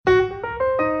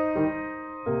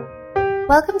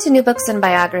Welcome to New Books in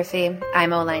Biography.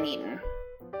 I'm Oline Eaton.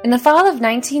 In the fall of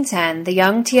 1910, the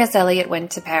young T.S. Eliot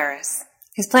went to Paris.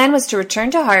 His plan was to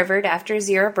return to Harvard after his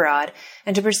year abroad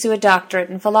and to pursue a doctorate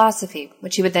in philosophy,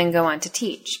 which he would then go on to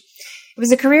teach. It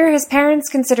was a career his parents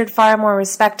considered far more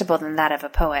respectable than that of a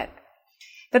poet.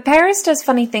 But Paris does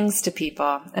funny things to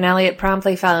people, and Eliot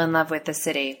promptly fell in love with the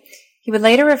city. He would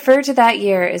later refer to that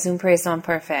year as un présent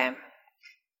parfait.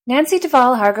 Nancy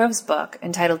Duvall Hargrove's book,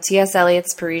 entitled T.S.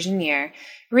 Eliot's Parisian Year,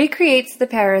 recreates the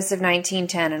Paris of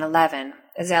 1910 and 11,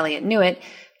 as Eliot knew it,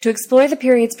 to explore the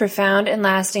period's profound and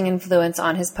lasting influence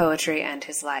on his poetry and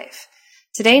his life.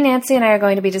 Today, Nancy and I are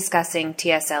going to be discussing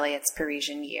T.S. Eliot's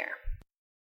Parisian Year.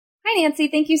 Hi, Nancy.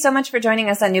 Thank you so much for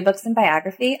joining us on New Books in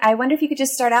Biography. I wonder if you could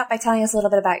just start out by telling us a little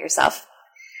bit about yourself.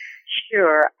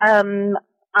 Sure. I'm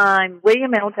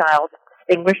William L. Giles,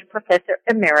 Distinguished Professor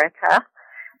Emerita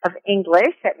of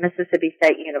English at Mississippi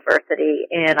State University,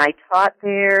 and I taught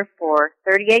there for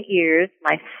 38 years.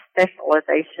 My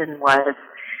specialization was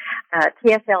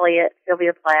T.S. Eliot,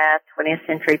 Sylvia Plath, 20th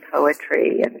century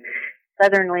poetry, and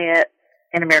Southern Lit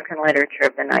and American literature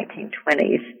of the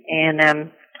 1920s.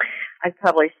 And I've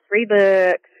published 3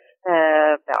 books,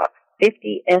 about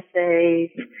 50 essays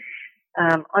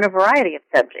on a variety of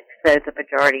subjects, so the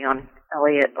majority on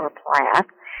Eliot or Plath.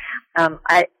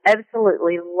 I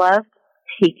absolutely loved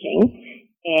teaching,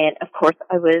 and of course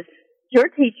I was your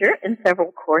teacher in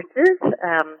several courses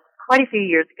quite a few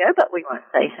years ago, but we won't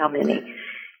say how many.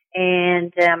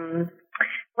 And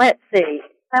let's see,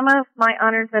 some of my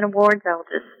honors and awards, I'll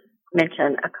just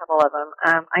mention a couple of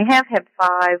them. I have had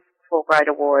 5 Fulbright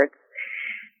Awards,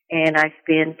 and I've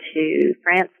been to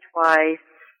France twice,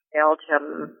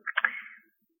 Belgium,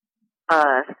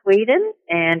 Sweden,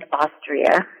 and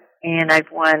Austria, and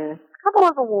I've won a couple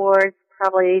of awards.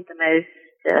 Probably the most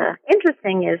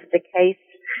interesting is the Case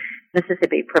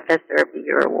Mississippi Professor of the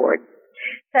Year Award.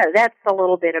 So that's a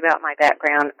little bit about my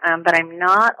background, but I'm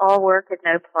not all work and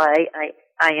no play.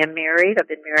 I am married. I've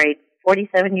been married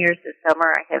 47 years this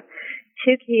summer. I have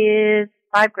 2 kids,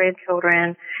 5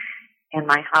 grandchildren, and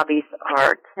my hobbies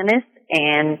are tennis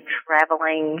and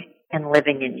traveling and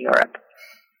living in Europe.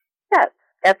 So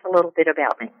that's a little bit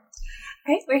about me.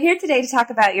 All right, we're here today to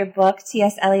talk about your book,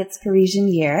 T.S. Eliot's Parisian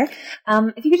Year.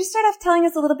 If you could just start off telling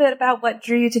us a little bit about what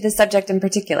drew you to this subject in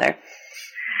particular.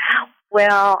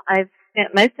 Well, I've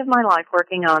spent most of my life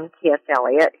working on T.S.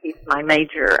 Eliot. He's my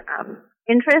major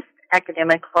interest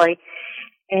academically.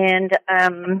 And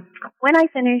when I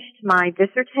finished my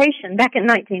dissertation back in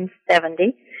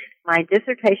 1970, my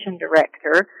dissertation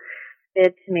director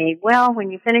said to me, well,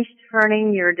 when you finish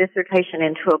turning your dissertation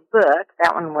into a book,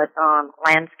 that one was on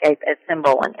landscape as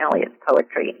symbol in Eliot's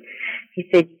poetry, he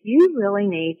said, you really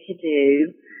need to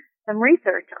do some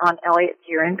research on Eliot's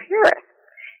year in Paris.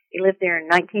 He lived there in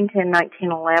 1910,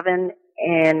 1911,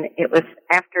 and it was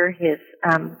after his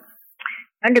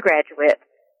undergraduate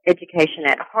education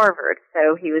at Harvard,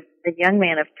 so he was a young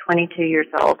man of 22 years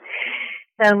old.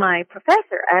 So my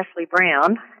professor, Ashley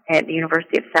Brown, at the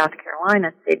University of South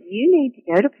Carolina, said, you need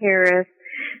to go to Paris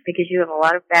because you have a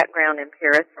lot of background in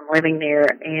Paris from living there,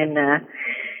 and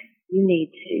you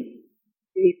need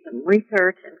to do some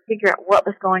research and figure out what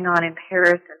was going on in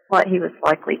Paris and what he was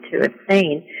likely to have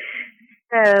seen.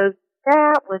 So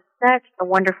that was such a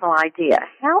wonderful idea.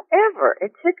 However,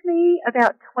 it took me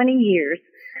about 20 years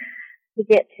to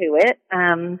get to it.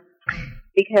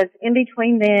 Because in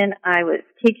between then, I was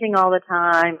teaching all the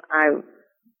time. I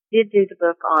did do the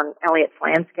book on Eliot's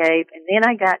landscape, and then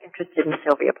I got interested in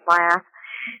Sylvia Plath,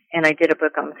 and I did a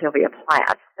book on Sylvia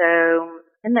Plath. So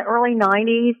in the early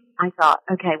 90s, I thought,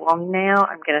 okay, well, now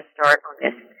I'm going to start on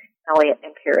this Eliot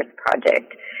in Paris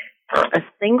project for a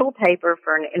single paper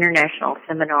for an international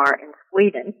seminar in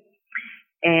Sweden.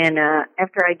 And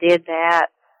after I did that,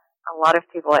 a lot of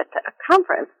people at the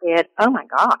conference said, oh my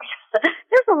gosh,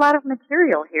 there's a lot of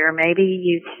material here. Maybe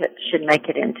you should make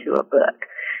it into a book.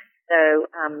 So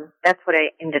that's what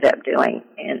I ended up doing,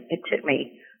 and it took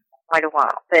me quite a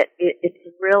while. But it's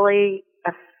really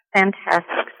a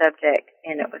fantastic subject,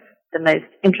 and it was the most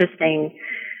interesting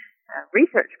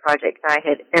research project I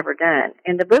had ever done.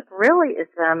 And the book really is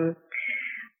a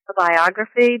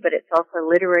biography, but it's also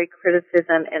literary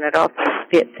criticism, and it also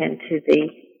fits into the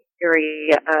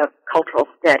area of cultural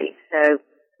studies, so it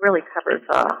really covers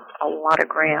a lot of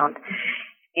ground.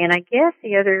 And I guess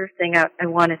the other thing I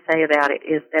want to say about it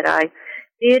is that I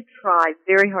did try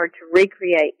very hard to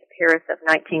recreate the Paris of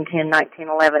 1910,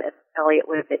 1911 as Eliot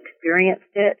would have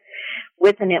experienced it,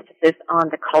 with an emphasis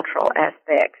on the cultural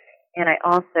aspects. And I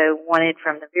also wanted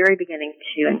from the very beginning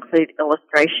to include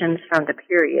illustrations from the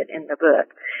period in the book.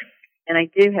 and I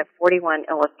do have 41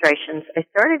 illustrations. I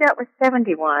started out with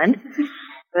 71,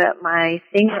 but my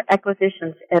senior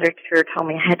acquisitions editor told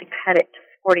me I had to cut it to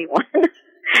 41.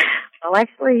 Well,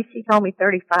 actually, she told me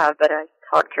 35, but I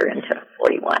talked her into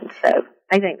 41. So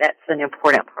I think that's an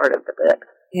important part of the book.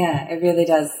 Yeah, it really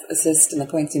does assist in the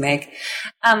points you make.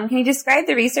 Can you describe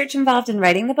the research involved in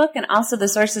writing the book and also the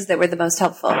sources that were the most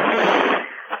helpful?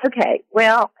 Okay,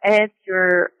 well, as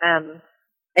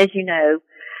you know,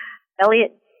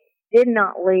 Eliot did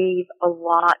not leave a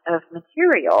lot of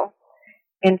material,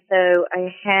 and so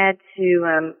I had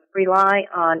to rely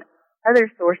on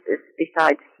other sources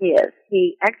besides his.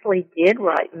 He actually did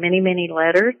write many, many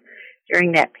letters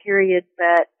during that period,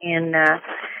 but in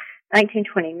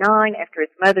 1929, after his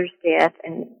mother's death,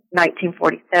 and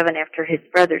 1947, after his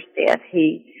brother's death,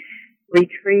 he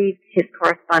retrieved his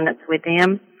correspondence with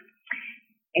them,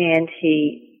 and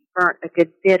he burnt a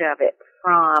good bit of it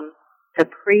from the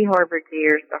pre-Harvard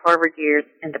years, the Harvard years,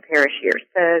 and the Parrish years.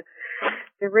 So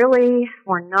there really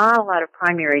were not a lot of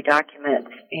primary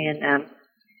documents, and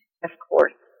of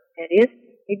course, it is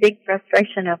a big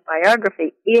frustration of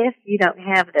biography if you don't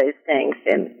have those things,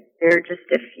 and there are just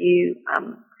a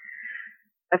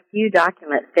few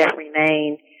documents that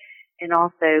remain, and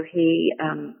also he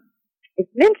is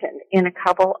mentioned in a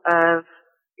couple of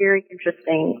very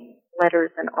interesting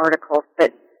letters and articles,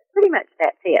 but pretty much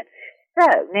that's it. So,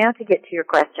 now to get to your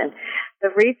question. The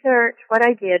research, what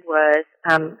I did was,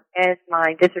 as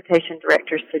my dissertation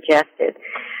director suggested,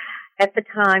 at the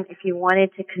time, if you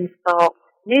wanted to consult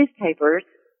newspapers,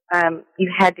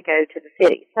 you had to go to the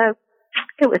city. So,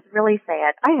 it was really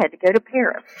sad. I had to go to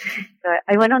Paris. So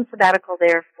I went on sabbatical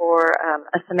there for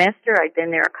a semester. I'd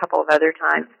been there a couple of other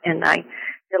times, and I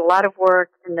did a lot of work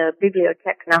in the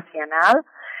Bibliothèque Nationale.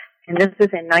 And this was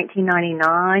in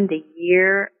 1999, the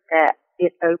year that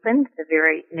it opened, the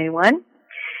very new one.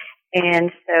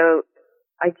 And so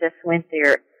I just went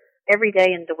there every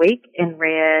day in the week and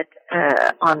read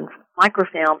on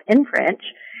microfilm in French,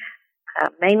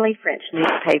 mainly French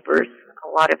newspapers,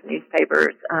 a lot of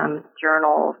newspapers,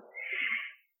 journals,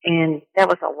 and that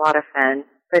was a lot of fun,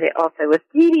 but it also was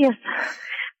tedious.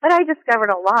 But I discovered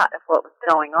a lot of what was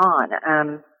going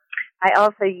on. I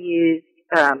also used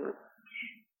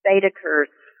Baedeker's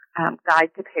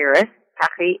Guide to Paris,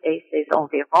 Paris et ses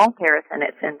environs, Paris and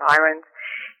its environs,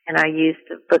 and I used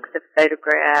books of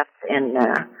photographs and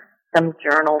some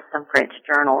journals, some French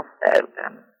journals. So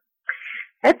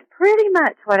that's pretty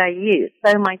much what I used.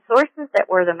 So my sources that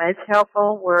were the most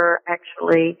helpful were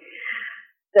actually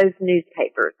those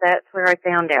newspapers. That's where I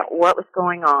found out what was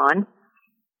going on.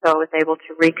 So I was able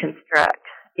to reconstruct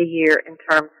the year in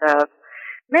terms of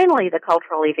mainly the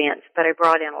cultural events, but I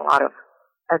brought in a lot of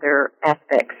other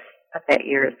aspects of that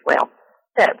year as well.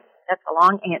 So that's a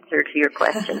long answer to your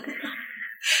question.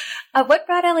 What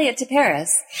brought Eliot to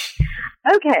Paris?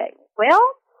 Okay, well,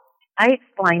 I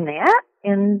explain that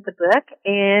in the book,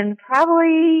 and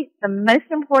probably the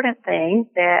most important thing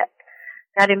that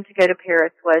got him to go to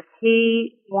Paris was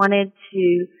he wanted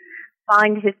to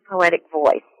find his poetic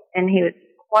voice, and he was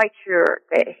quite sure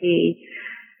that he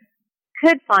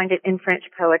could find it in French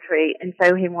poetry, and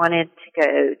so he wanted to go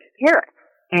to Paris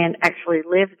and actually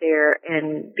live there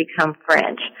and become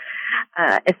French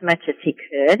as much as he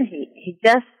could. He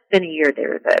just spent a year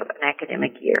there, though, an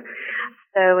academic year.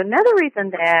 So another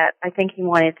reason that I think he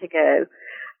wanted to go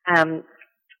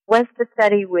was to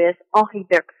study with Henri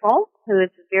Bergson, who is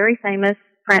a very famous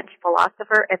French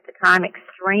philosopher at the time,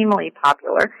 extremely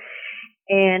popular.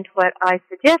 And what I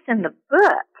suggest in the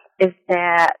book is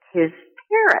that his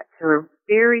parents, who were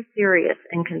very serious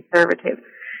and conservative,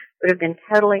 would have been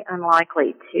totally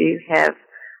unlikely to have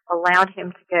allowed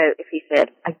him to go if he said,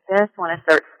 I just want to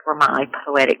search for my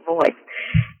poetic voice.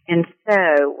 And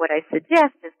so what I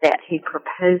suggest is that he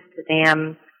proposed to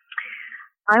them,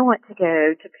 I want to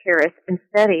go to Paris and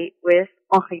study with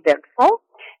Henri Bergson,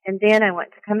 and then I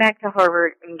want to come back to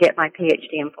Harvard and get my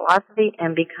PhD in philosophy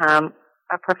and become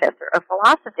a professor of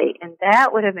philosophy. And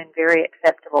that would have been very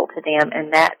acceptable to them,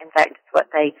 and that, in fact, is what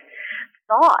they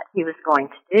thought he was going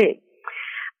to do.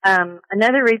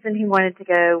 Another reason he wanted to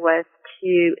go was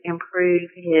to improve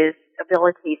his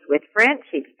abilities with French.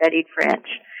 He'd studied French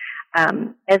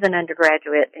as an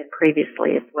undergraduate and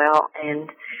previously as well. And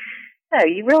so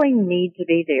you really need to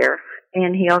be there.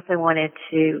 And he also wanted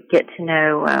to get to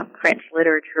know French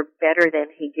literature better than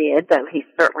he did, though he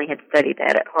certainly had studied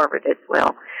that at Harvard as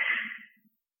well.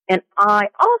 And I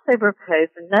also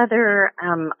proposed another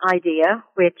idea,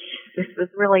 which this was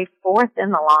really fourth in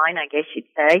the line, I guess you'd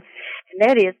say, and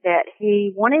that is that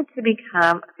he wanted to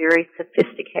become a very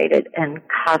sophisticated and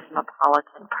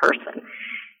cosmopolitan person.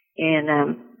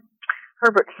 And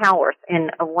Herbert Howarth, in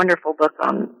a wonderful book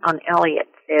on Eliot,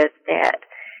 says that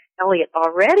Eliot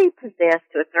already possessed,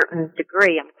 to a certain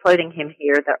degree, I'm quoting him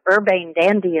here, the urbane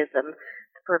dandyism,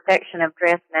 the perfection of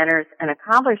dress, manners, and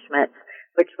accomplishments,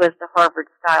 which was the Harvard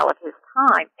style of his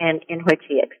time and in which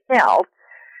he excelled.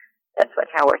 That's what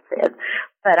Howarth said.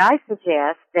 But I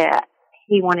suggest that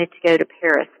he wanted to go to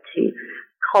Paris to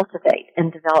cultivate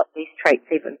and develop these traits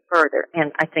even further,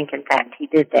 and I think, in fact, he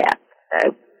did that.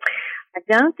 So I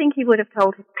don't think he would have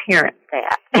told his parents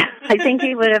that. I think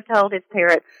he would have told his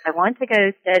parents, I want to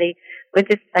go study with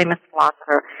this famous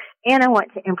philosopher, and I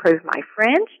want to improve my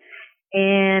French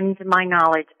and my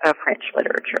knowledge of French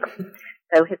literature.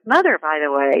 So his mother, by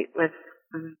the way, was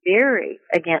very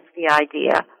against the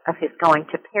idea of his going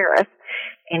to Paris.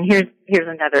 And here's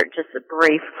another, just a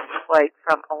brief quote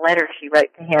from a letter she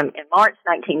wrote to him in March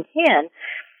 1910,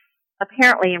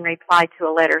 apparently in reply to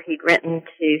a letter he'd written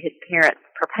to his parents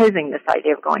proposing this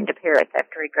idea of going to Paris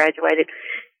after he graduated.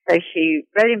 So she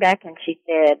wrote him back and she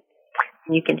said,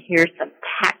 and you can hear some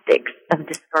tactics of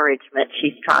discouragement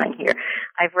she's trying here,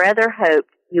 I've rather hoped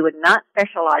you would not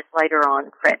specialize later on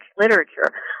French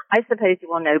literature. I suppose you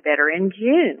will know better in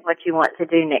June what you want to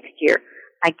do next year.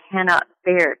 I cannot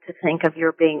bear to think of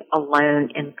your being alone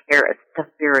in Paris. The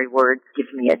very words give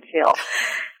me a chill.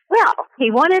 Well, he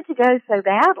wanted to go so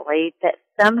badly that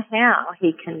somehow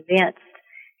he convinced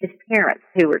his parents,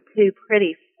 who were two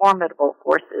pretty formidable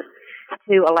forces,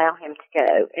 to allow him to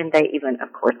go. And they even,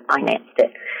 of course, financed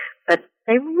it. But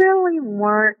they really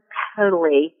weren't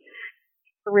totally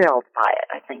thrilled by it,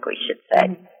 I think we should say.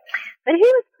 But he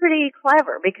was pretty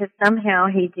clever because somehow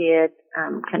he did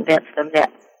convince them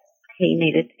that he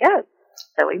needed to go.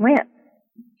 So he went.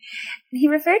 He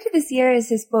referred to this year as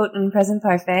his, quote, "un present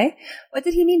parfait." What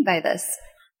did he mean by this?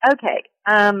 Okay,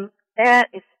 that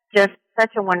is just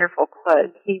such a wonderful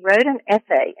quote. He wrote an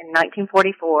essay in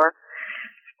 1944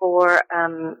 for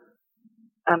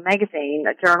a magazine,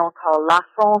 a journal called La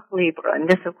France Libre, and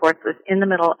this, of course, was in the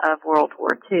middle of World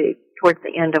War II, towards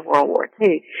the end of World War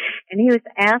II. And he was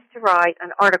asked to write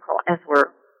an article, as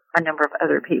were a number of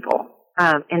other people,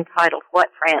 entitled What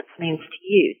France Means to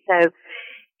You. So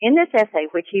in this essay,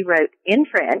 which he wrote in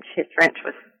French, his French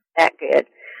was that good,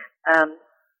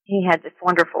 he had this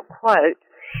wonderful quote,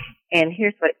 and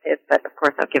here's what it says, but of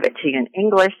course I'll give it to you in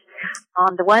English.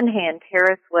 On the one hand,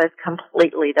 Paris was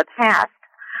completely the past.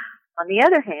 On the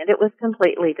other hand, it was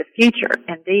completely the future,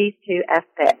 and these two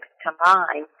aspects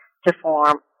combine to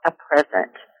form a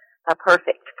present, a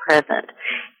perfect present.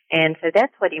 And so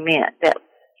that's what he meant, that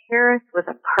Paris was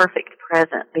a perfect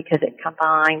present because it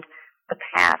combined the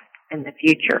past and the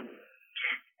future.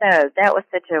 So that was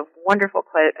such a wonderful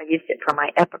quote. I used it for my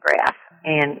epigraph,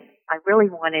 and I really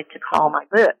wanted to call my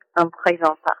book Un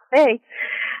présent parfait,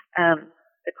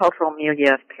 The Cultural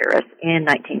Milieu of Paris in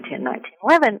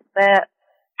 1910-1911, but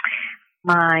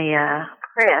my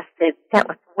press said that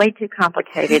was way too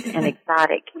complicated and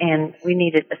exotic, and we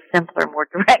needed a simpler, more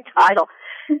direct title.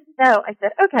 So I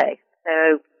said, okay.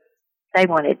 So they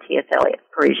wanted T.S. Eliot's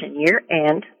Parisian Year,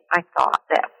 and I thought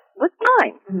that was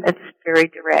fine. It's very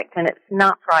direct, and it's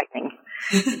not frightening.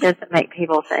 It doesn't make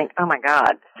people think, oh, my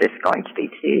God, this is going to be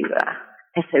too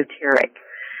esoteric.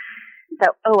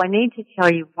 So, I need to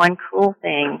tell you one cool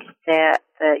thing that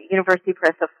the University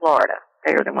Press of Florida,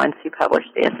 they're the ones who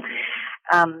published this,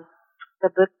 the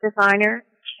book designer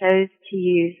chose to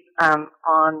use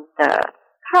on the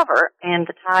cover and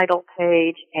the title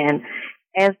page and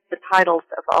as the titles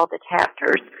of all the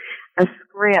chapters, a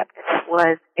script that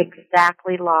was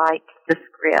exactly like the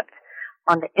script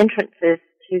on the entrances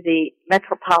to the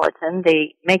Metropolitan, the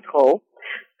Métro,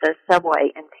 the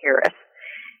subway in Paris.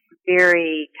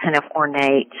 Very kind of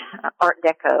ornate, Art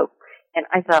Deco. And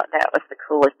I thought that was the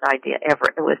coolest idea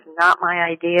ever. It was not my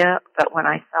idea, but when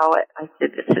I saw it, I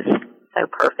said, this is so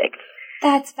perfect.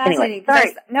 That's fascinating.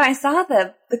 Anyway, sorry. I saw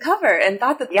the cover and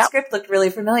thought that the script looked really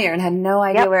familiar and had no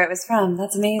idea where it was from.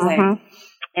 That's amazing. Mm-hmm.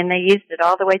 And they used it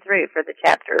all the way through for the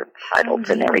chapter titles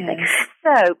and everything.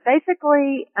 So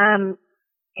basically,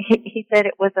 he said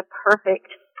it was a perfect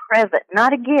present,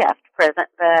 not a gift present,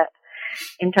 but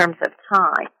in terms of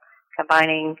time,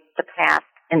 combining the past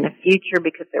and the future,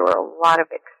 because there were a lot of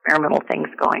experimental things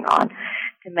going on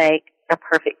to make a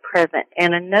perfect present.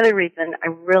 And another reason I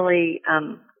really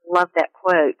love that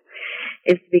quote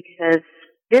is because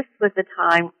this was a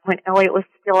time when Eliot was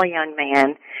still a young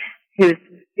man who was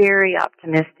very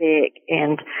optimistic,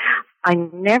 and I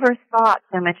never thought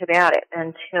so much about it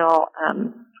until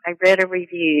I read a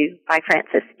review by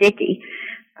Frances Dickey,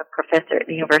 a professor at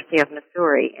the University of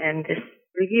Missouri, and this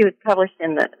review was published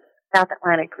in the South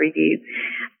Atlantic Review.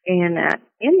 And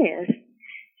in this,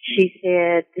 she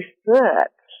said, this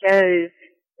book, shows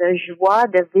the joie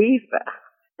de vivre,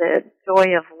 the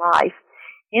joy of life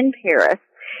in Paris.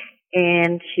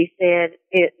 And she said,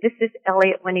 this is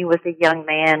Eliot when he was a young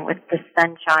man with the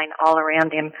sunshine all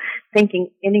around him, thinking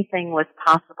anything was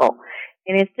possible.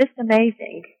 And it's just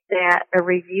amazing that a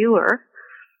reviewer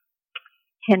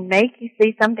can make you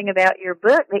see something about your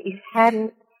book that you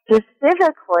hadn't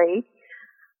specifically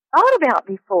thought about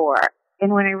before.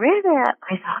 And when I read that,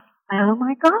 I thought, oh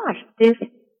my gosh, this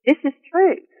is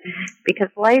true. Because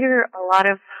later, a lot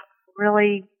of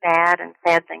really bad and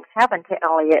sad things happened to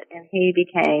Eliot, and he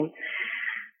became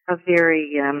a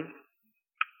very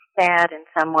sad, in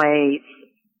some ways,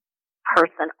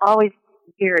 person, always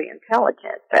very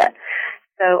intelligent. But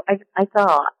so I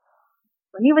thought,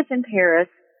 when he was in Paris,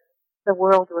 the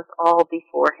world was all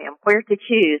before him. Where to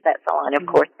choose? That's a line, of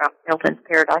course, from Milton's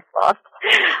Paradise Lost.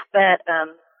 But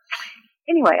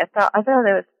anyway, I thought that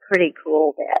was pretty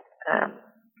cool that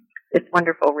this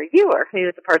wonderful reviewer, who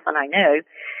is a person I know,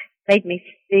 made me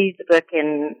see the book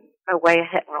in a way I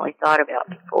hadn't really thought about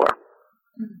before.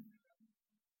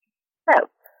 So,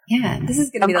 yeah, this is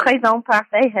going to be Raison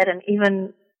Parfaite had an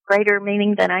even greater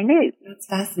meaning than I knew. That's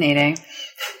fascinating.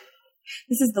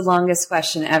 This is the longest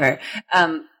question ever.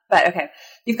 But okay,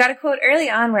 you've got a quote early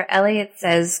on where Eliot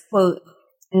says, quote,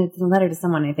 and it's a letter to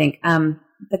someone, I think,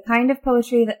 the kind of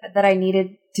poetry that I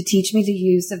needed to teach me the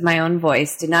use of my own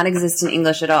voice did not exist in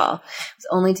English at all. It was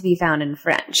only to be found in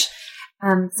French.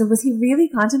 So was he really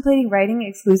contemplating writing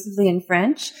exclusively in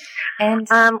French? And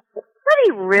what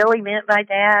he really meant by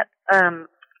that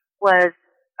was,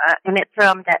 and it's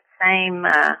from that same,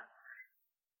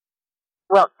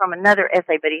 it's from another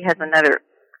essay, but he has another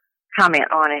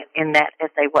comment on it in that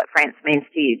essay, What France Means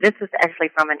to You. This was actually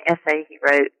from an essay he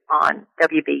wrote on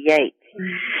W.B. Yeats.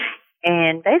 Mm-hmm.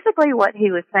 And basically what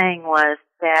he was saying was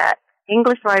that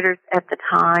English writers at the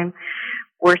time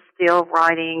were still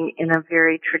writing in a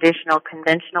very traditional,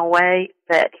 conventional way,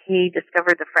 that he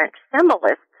discovered the French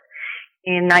symbolists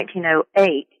in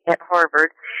 1908 at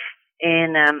Harvard,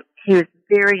 and he was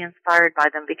very inspired by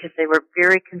them because they were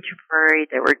very contemporary.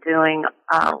 They were doing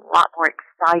a lot more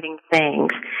exciting things,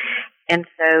 and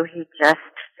so he just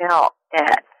felt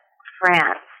that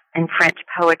France and French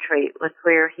poetry was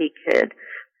where he could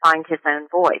find his own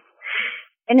voice.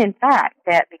 And in fact,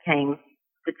 that became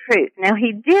the truth. Now,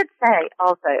 he did say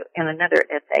also in another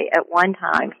essay, at one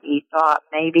time he thought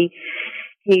maybe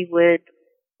he would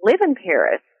live in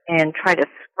Paris and try to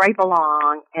scrape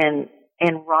along and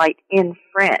write in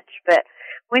French. But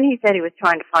when he said he was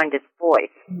trying to find his voice,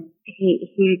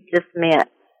 he just meant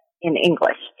in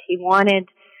English. He wanted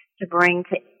to bring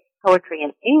to poetry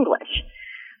in English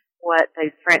what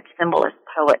those French symbolist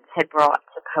poets had brought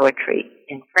to poetry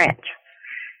in French.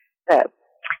 So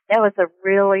that was a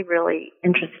really, really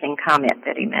interesting comment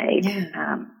that he made.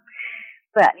 Yeah.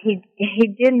 But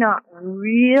he did not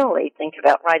really think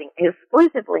about writing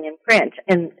exclusively in French.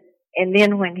 And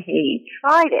then when he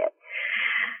tried it,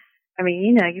 I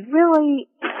mean,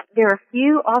 there are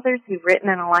few authors who've written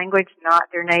in a language not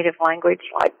their native language,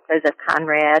 like Joseph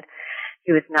Conrad,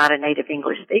 who is not a native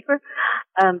English speaker.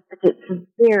 But it's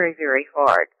very, very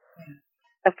hard.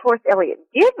 Yeah. Of course, Eliot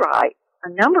did write a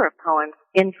number of poems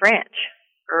in French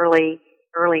early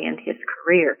in his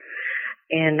career.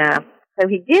 And so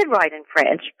he did write in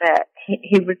French, but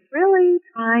he was really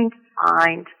trying to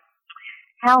find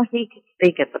how he could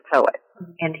speak as a poet.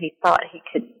 And he thought he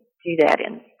could do that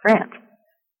in French.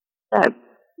 So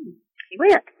he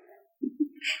went.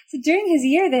 So during his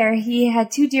year there, he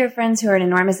had two dear friends who were an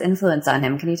enormous influence on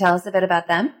him. Can you tell us a bit about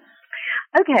them?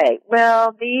 Okay.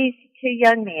 Well, these two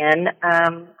young men,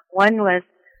 one was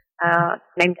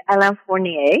named Alain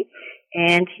Fournier,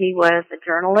 and he was a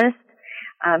journalist.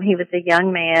 He was a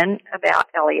young man about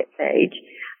Eliot's age.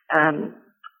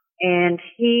 And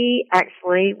he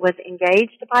actually was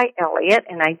engaged by Eliot,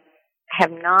 and I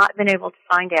have not been able to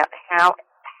find out how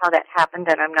that happened,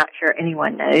 and I'm not sure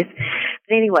anyone knows.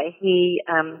 But anyway, he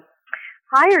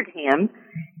hired him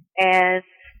as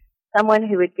someone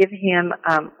who would give him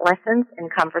lessons in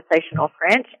conversational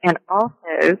French and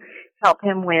also help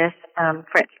him with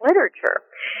French literature.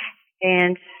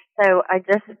 And so I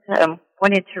just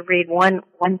wanted to read one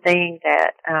thing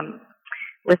that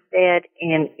was said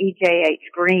in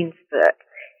E.J.H. Green's book.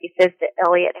 He says that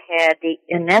Eliot had the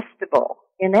inestimable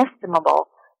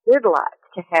good luck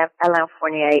to have Alain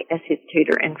Fournier as his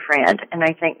tutor and friend, and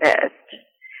I think that is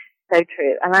so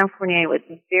true. Alain Fournier was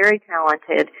very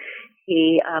talented.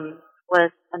 He was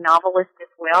a novelist as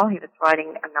well. He was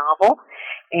writing a novel,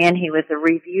 and he was a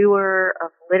reviewer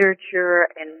of literature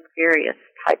and various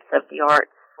types of the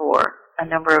arts for a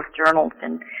number of journals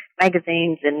and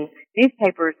magazines and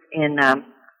newspapers in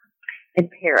in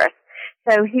Paris.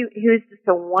 So he was just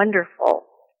a wonderful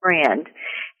friend.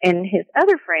 And his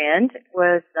other friend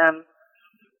was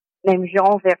named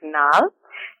Jean Vernal.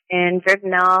 And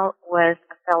Vernal was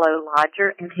a fellow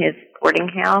lodger in his boarding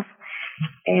house.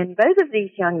 And both of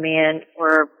these young men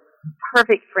were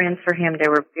perfect friends for him. They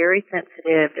were very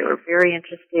sensitive. They were very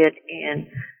interested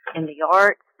in the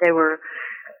arts. They were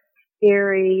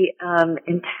very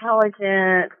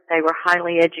intelligent. They were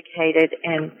highly educated,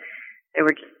 and they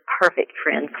were just perfect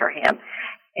friends for him.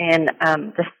 And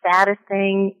the saddest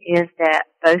thing is that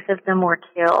both of them were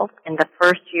killed in the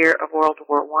first year of World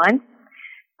War I,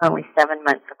 only 7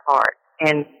 months apart.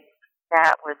 And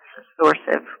that was a source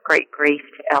of great grief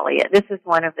to Eliot. This is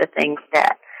one of the things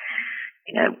that,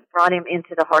 brought him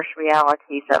into the harsh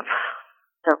realities of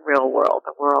the real world,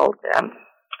 the world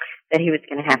that he was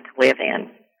going to have to live in.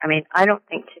 I mean, I don't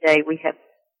think today we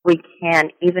can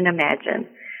even imagine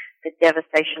the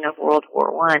devastation of World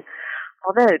War I.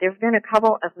 Although there have been a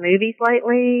couple of movies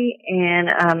lately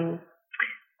and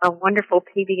a wonderful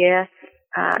PBS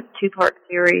 2-part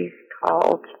series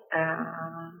called,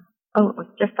 it was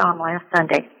just on last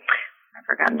Sunday. I've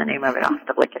forgotten the name of it. I'll have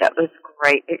to look it up. It was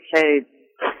great. It showed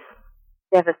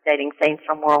devastating scenes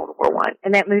from World War I.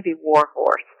 And that movie, War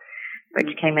Horse,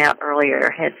 which came out earlier,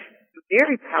 has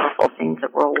very powerful scenes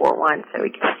of World War I, so we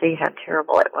can see how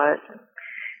terrible it was and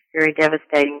very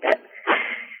devastating.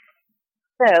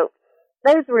 So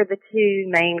those were the two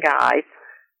main guys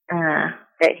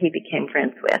that he became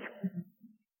friends with.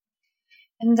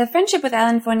 And the friendship with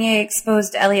Alain Fournier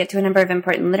exposed Eliot to a number of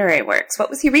important literary works. What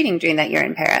was he reading during that year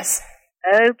in Paris?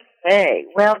 Okay,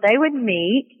 well, they would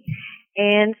meet,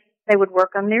 and they would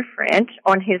work on their French,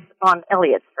 on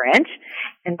Eliot's French.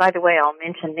 And by the way, I'll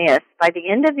mention this. By the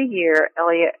end of the year,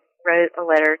 Eliot wrote a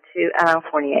letter to Alain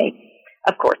Fournier,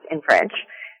 of course, in French.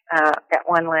 That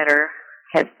one letter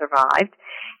has survived.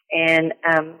 And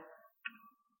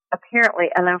apparently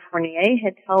Alain Fournier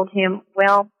had told him,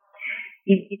 well,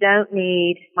 you don't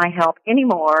need my help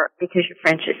anymore because your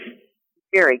French is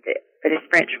very good. But his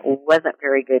French wasn't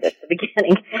very good at the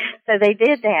beginning. So they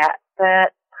did that.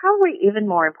 But probably even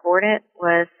more important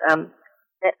was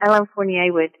that Alain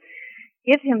Fournier would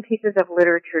give him pieces of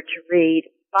literature to read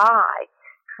by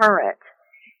current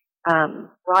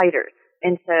writers.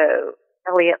 And so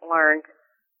Eliot learned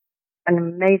an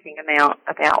amazing amount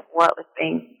about what was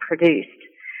being produced,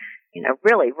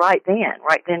 really right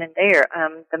then and there.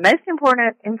 The most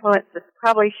important influence was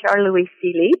probably Charles-Louis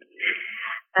Philippe,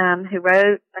 who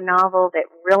wrote a novel that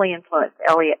really influenced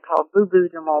Eliot called Boubou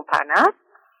de Montparnasse,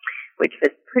 which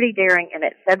was pretty daring in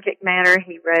its subject matter.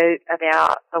 He wrote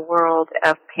about the world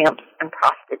of pimps and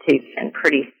prostitutes in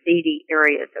pretty seedy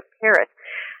areas of Paris.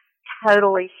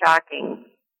 Totally shocking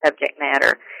subject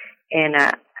matter. And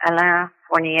Alain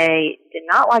Fournier did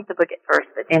not like the book at first,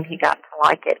 but then he got to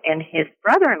like it. And his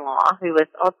brother-in-law, who was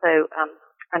also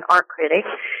an art critic,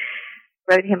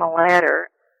 wrote him a letter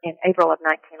in April of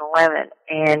 1911,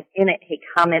 and in it he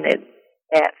commented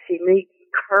that Philippe's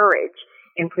courage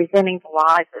in presenting the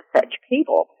lives of such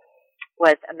people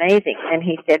was amazing. And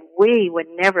he said, we would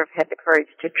never have had the courage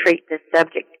to treat this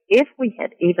subject if we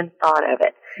had even thought of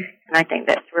it. And I think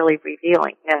that's really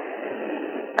revealing.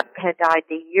 Had died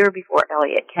the year before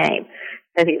Eliot came,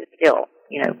 so he was still,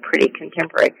 pretty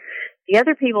contemporary. The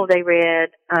other people they read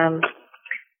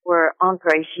were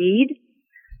André Gide,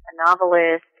 a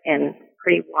novelist and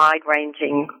pretty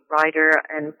wide-ranging writer,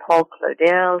 and Paul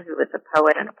Claudel, who was a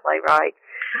poet and a playwright,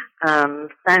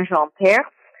 Saint-Jean Perse,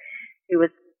 who was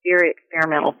a very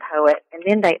experimental poet. And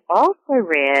then they also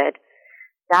read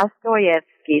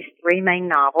Dostoevsky's 3 main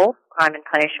novels, Crime and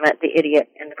Punishment, The Idiot,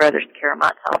 and The Brothers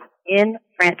Karamazov, in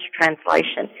French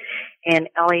translation. And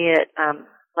Eliot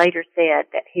later said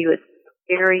that he was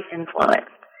very influenced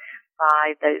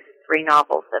by those 3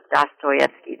 novels of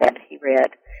Dostoevsky that he read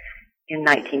in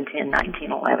 1910,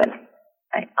 1911.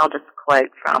 I'll just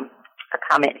quote from a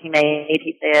comment he made.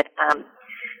 He said,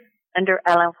 under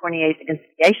Alain Fournier's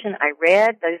instigation, I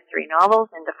read those 3 novels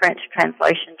in the French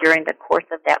translation during the course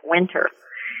of that winter.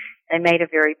 They made a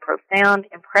very profound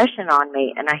impression on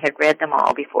me, and I had read them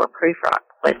all before Prufrock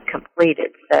was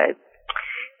completed. So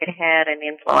it had an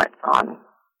influence on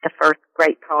the first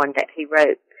great poem that he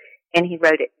wrote, and he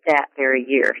wrote it that very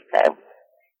year. So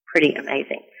pretty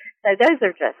amazing. So those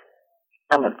are just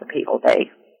some of the people they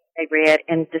read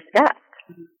and discussed.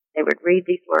 They would read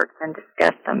these works and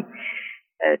discuss them.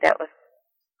 So that was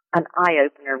an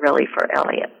eye-opener, really, for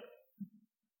Eliot.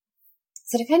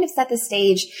 So to kind of set the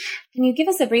stage, can you give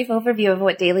us a brief overview of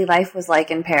what daily life was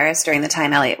like in Paris during the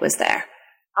time Eliot was there?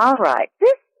 All right.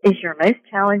 This is your most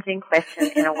challenging question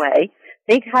in a way,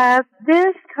 because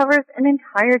this covers an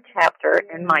entire chapter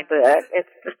in my book. It's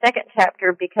the second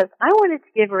chapter because I wanted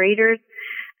to give readers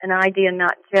an idea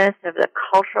not just of the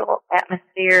cultural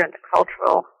atmosphere and the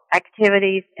cultural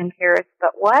activities in Paris,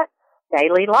 but what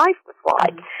daily life was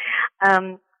like.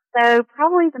 So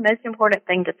probably the most important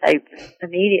thing to say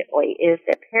immediately is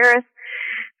that Paris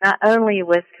not only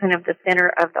was kind of the center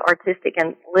of the artistic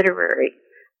and literary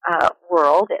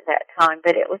world at that time,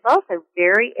 but it was also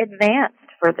very advanced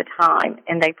for the time,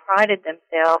 and they prided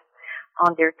themselves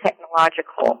on their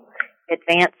technological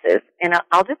advances. And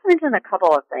I'll just mention a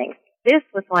couple of things. This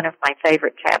was one of my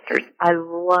favorite chapters. I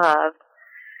loved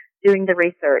doing the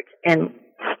research and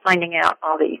finding out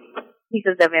all these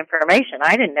pieces of information.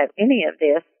 I didn't know any of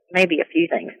this, maybe a few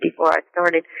things before I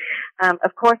started.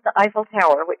 Of course, the Eiffel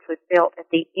Tower, which was built at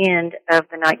the end of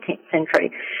the 19th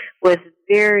century, was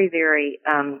very, very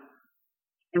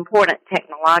important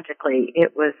technologically.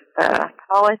 It was the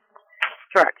tallest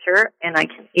structure, and I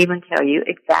can even tell you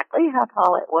exactly how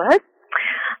tall it was.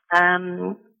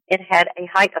 It had a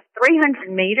height of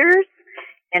 300 meters,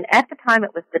 and at the time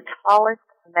it was the tallest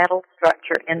metal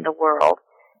structure in the world.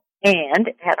 And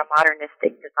it had a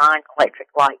modernistic design, electric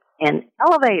lights, and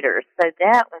elevators. So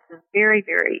that was very,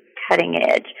 very cutting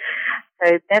edge.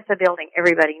 So that's a building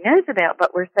everybody knows about,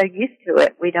 but we're so used to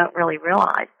it, we don't really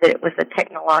realize that it was a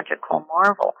technological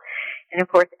marvel. And of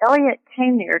course, Eliot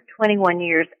came there 21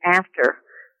 years after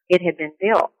it had been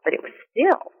built, but it was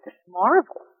still this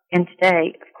marvel. And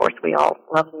today, of course, we all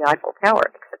love the Eiffel Tower,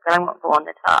 except I won't go on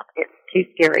the top. It's too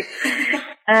scary.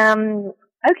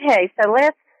 Okay, so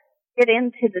let's get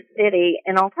into the city,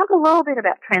 and I'll talk a little bit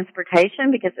about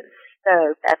transportation because it's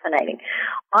so fascinating.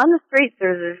 On the streets,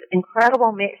 there's this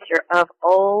incredible mixture of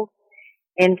old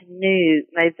and new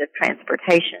modes of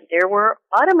transportation. There were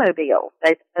automobiles,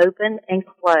 both open and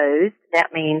closed.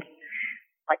 That means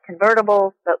like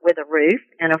convertibles, but with a roof,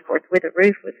 and of course, with a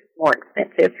roof was more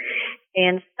expensive.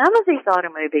 And some of these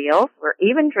automobiles were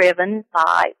even driven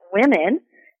by women,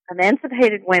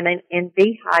 emancipated women in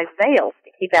beehive veils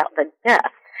to keep out the dust.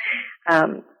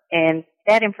 And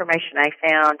that information I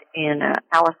found in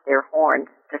Alistair Horn's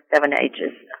The Seven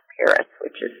Ages of Paris,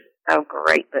 which is a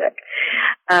great book.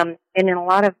 And in a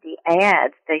lot of the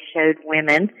ads, they showed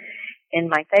women. And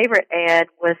my favorite ad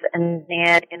was an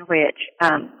ad in which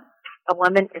a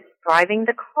woman is driving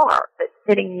the car, but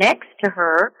sitting next to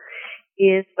her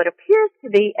is what appears to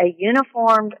be a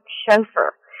uniformed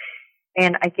chauffeur.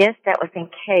 And I guess that was in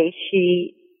case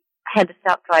she had to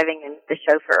stop driving and the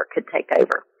chauffeur could take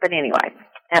over. But anyway,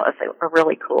 that was a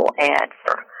really cool ad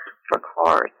for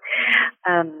cars.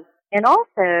 And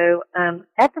also,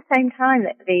 at the same time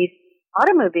that these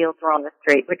automobiles were on the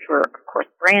street, which were, of course,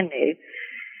 brand new,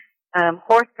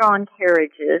 horse-drawn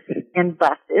carriages and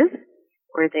buses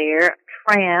were there.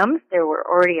 Trams, there were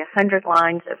already 100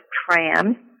 lines of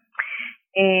trams.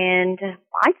 And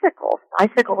bicycles.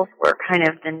 Bicycles were kind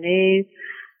of the new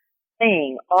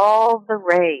thing, all the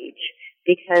rage,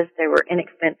 because they were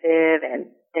inexpensive and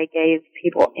they gave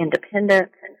people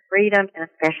independence and freedom, and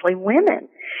especially women.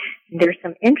 There's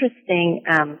some interesting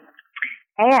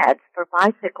ads for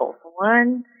bicycles.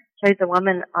 One shows a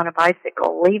woman on a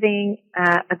bicycle leaving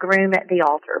a groom at the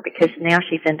altar because now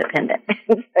she's independent.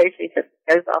 So she just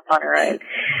goes off on her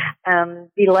own.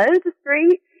 Below the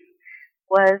street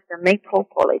was the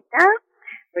Métropolitain,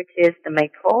 which is the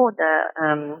metro,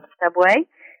 the subway,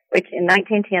 which in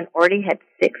 1910 already had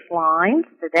 6 lines,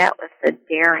 so that was a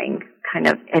daring kind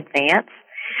of advance.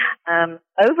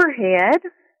 Overhead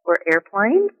were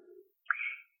airplanes,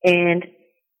 and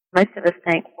most of us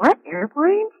think, what,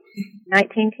 airplanes?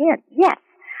 1910, yes.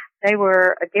 They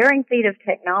were a daring feat of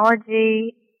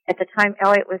technology. At the time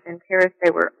Eliot was in Paris,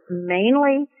 they were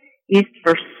mainly used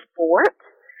for sport,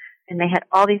 and they had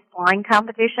all these flying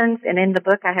competitions, and in the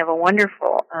book I have a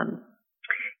wonderful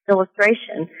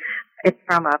illustration. It's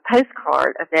from a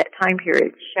postcard of that time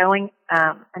period showing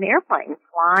an airplane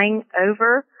flying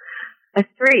over a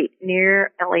street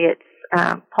near Eliot's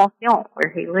pension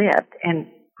where he lived, and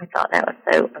I thought that was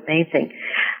so amazing.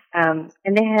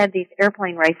 And they had these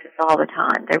airplane races all the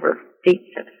time. They were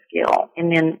feats of skill.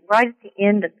 And then right at the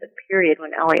end of the period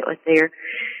when Eliot was there,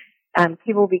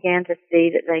 people began to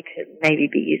see that they could maybe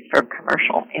be used for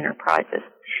commercial enterprises.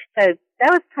 So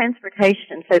that was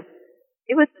transportation. So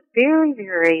it was very,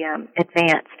 very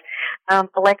advanced.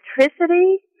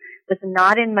 Electricity was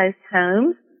not in most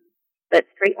homes, but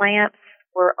street lamps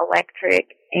were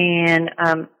electric, and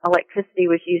electricity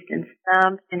was used in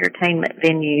some entertainment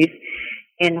venues.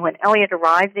 And when Eliot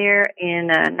arrived there in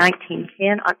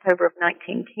 1910, October of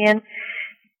 1910,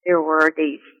 there were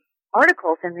these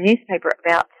articles in the newspaper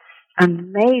about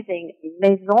amazing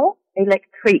maison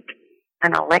électrique.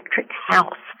 an electric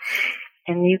house,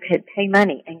 and you could pay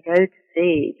money and go to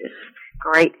see this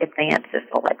great advance, this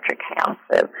electric house.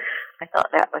 So I thought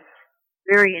that was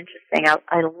very interesting.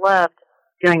 I loved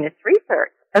doing this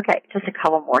research. Okay, just a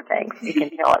couple more things. You can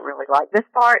tell I really like this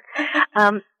part.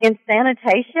 In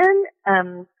sanitation,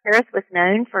 Paris was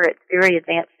known for its very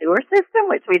advanced sewer system,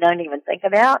 which we don't even think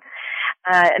about.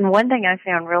 And one thing I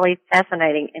found really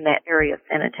fascinating in that area of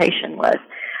sanitation was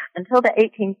until the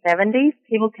 1870s,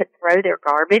 people could throw their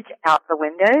garbage out the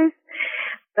windows.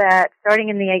 But starting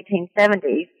in the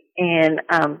 1870s and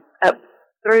up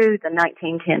through the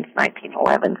 1910s,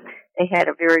 1911s, they had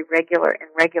a very regular and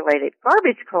regulated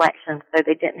garbage collection, so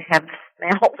they didn't have the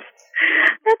smells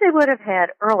that they would have had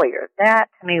earlier. That,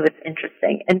 to me, was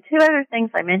interesting. And two other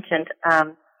things I mentioned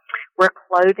were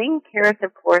clothing. Paris,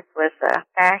 of course, was a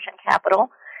fashion capital,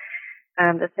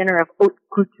 the center of haute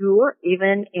couture,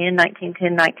 even in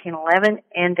 1910, 1911,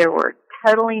 and there were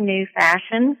totally new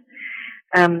fashions.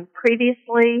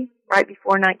 Previously, right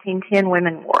before 1910,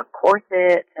 women wore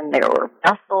corsets, and there were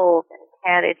bustles and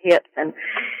padded hips and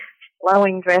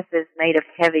flowing dresses made of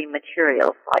heavy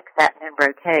materials like satin and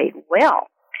brocade. Well,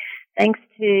 thanks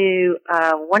to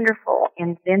a wonderful,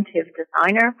 inventive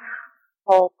designer,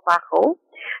 Paul Clairol,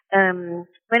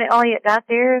 when Elliot got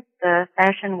there, the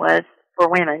fashion was for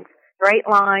women straight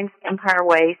lines, empire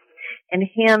waist, and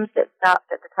hems that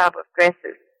stopped at the top of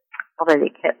dresses, although they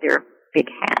kept their big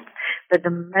hats. But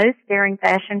the most daring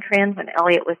fashion trend when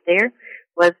Elliot was there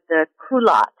was the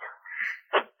culotte,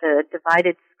 the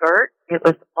divided skirt. It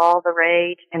was all the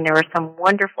rage, and there were some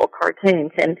wonderful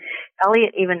cartoons. And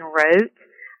Elliot even wrote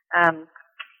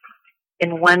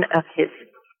in one of his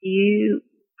few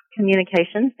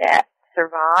communications that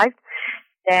survived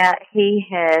that he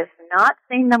has not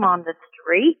seen them on the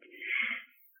street.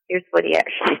 Here's what he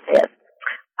actually says.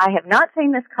 I have not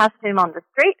seen this costume on the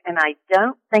street, and I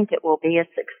don't think it will be a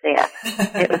success.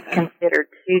 It was considered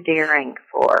too daring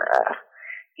for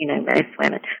most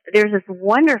women. But there's this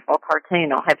wonderful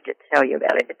cartoon. I'll have to tell you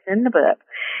about it. It's in the book.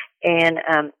 And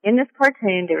in this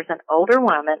cartoon, there's an older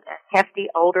woman, a hefty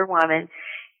older woman,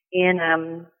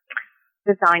 in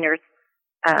designer's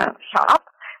shop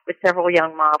with several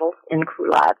young models in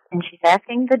culottes. And she's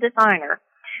asking the designer,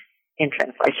 in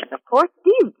translation, of course,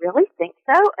 do you really think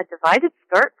so? A divided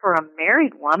skirt for a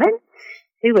married woman?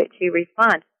 To which he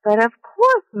responds, but of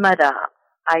course, madame.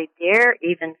 I dare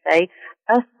even say,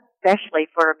 especially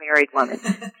for a married woman.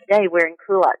 Today, wearing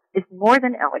culottes is more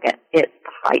than elegant. It's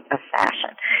the height of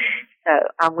fashion.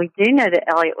 So we do know that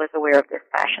Elliot was aware of this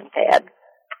fashion fad,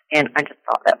 and I just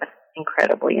thought that was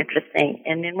incredibly interesting.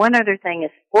 And then one other thing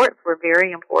is sports were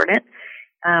very important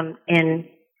in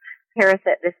Paris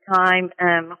at this time,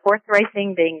 horse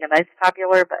racing being the most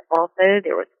popular, but also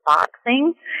there was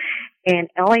boxing. And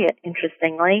Elliot,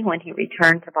 interestingly, when he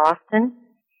returned to Boston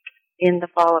in the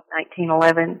fall of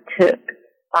 1911, took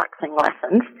boxing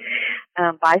lessons.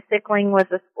 Bicycling was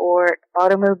a sport.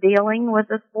 Automobiling was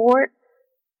a sport.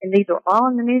 And these were all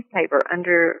in the newspaper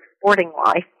under sporting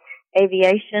life.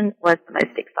 Aviation was the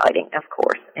most exciting, of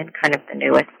course, and kind of the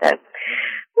newest. So,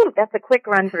 that's a quick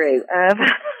run-through of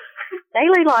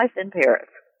daily life in Paris.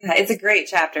 Yeah, it's a great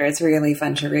chapter. It's really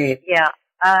fun to read. Yeah.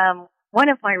 One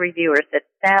of my reviewers said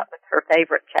that was her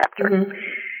favorite chapter. Mm-hmm.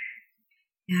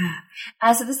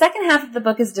 Yeah. So the second half of the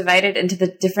book is divided into the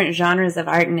different genres of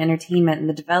art and entertainment and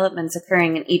the developments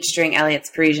occurring in each during Eliot's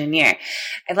Parisian year.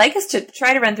 I'd like us to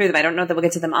try to run through them. I don't know that we'll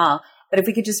get to them all, but if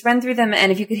we could just run through them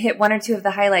and if you could hit one or two of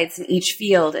the highlights in each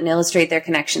field and illustrate their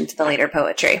connection to the later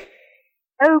poetry.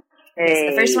 Okay.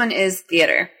 So the first one is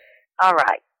theater. All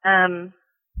right.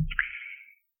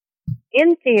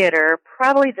 In theater,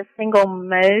 probably the single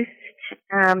most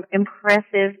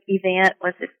impressive event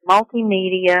was this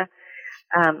multimedia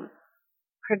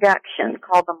production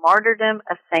called The Martyrdom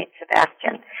of St.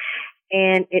 Sebastian.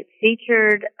 And it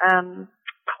featured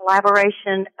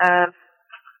collaboration of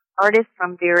artists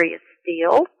from various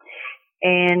fields.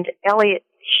 And Eliot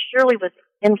surely was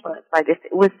influenced by this.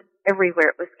 It was everywhere.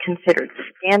 It was considered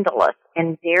scandalous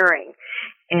and daring.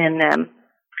 And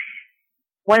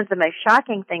one of the most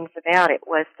shocking things about it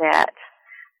was that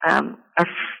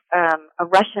a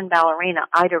Russian ballerina,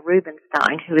 Ida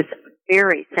Rubinstein, who is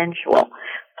very sensual,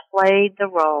 played the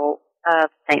role of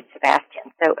St.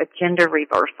 Sebastian. So a gender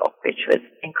reversal, which was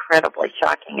incredibly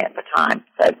shocking at the time.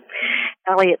 So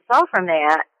Eliot saw from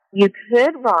that you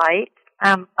could write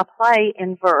a play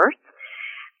in verse,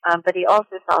 but he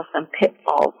also saw some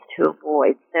pitfalls to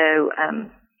avoid. So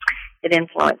it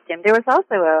influenced him. There was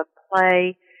also a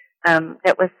play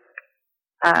that was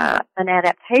an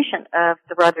adaptation of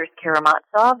the Brothers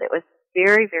Karamazov that was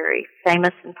very, very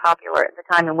famous and popular at the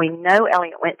time, and we know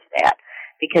Eliot went to that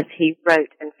because he wrote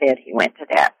and said he went to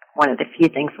that. One of the few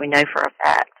things we know for a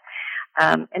fact.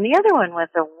 And the other one was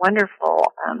a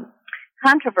wonderful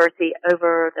controversy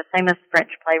over the famous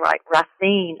French playwright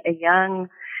Racine, a young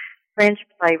French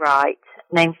playwright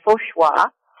named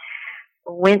Fauchois,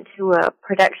 went to a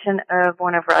production of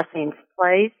one of Racine's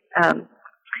plays,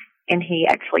 and he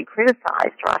actually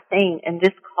criticized Racine, and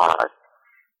this caused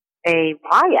a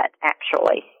riot,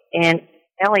 actually. And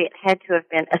Eliot had to have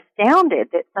been astounded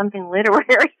that something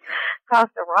literary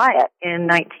caused a riot in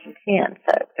 1910.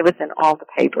 So it was in all the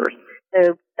papers.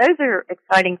 So those are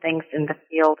exciting things in the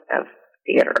field of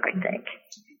theater, I think.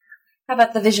 How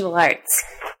about the visual arts?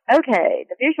 Okay,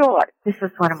 the visual arts. This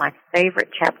was one of my favorite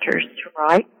chapters to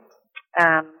write.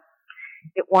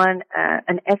 It won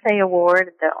an essay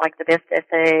award, the best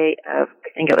essay of, I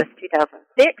think it was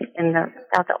 2006 in the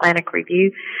South Atlantic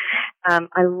Review.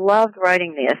 I loved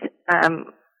writing this.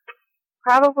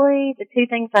 Probably the two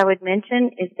things I would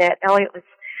mention is that Eliot was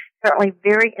certainly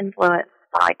very influenced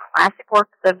by classic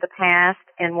works of the past,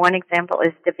 and one example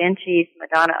is Da Vinci's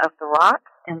Madonna of the Rocks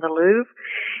in the Louvre.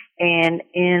 And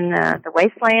in The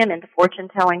Wasteland, in the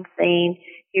fortune-telling scene,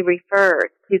 he referred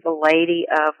to the Lady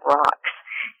of Rocks.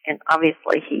 And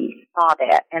obviously he saw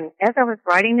that. And as I was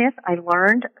writing this, I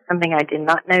learned something I did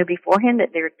not know beforehand, that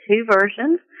there are two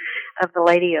versions of the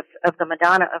Lady of the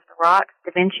Madonna of the Rocks.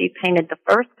 Da Vinci painted the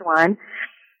first one,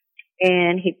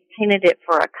 and he painted it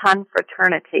for a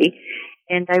confraternity,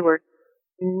 and they were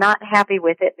not happy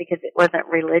with it because it wasn't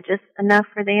religious enough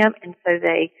for them, and so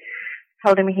they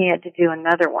told him he had to do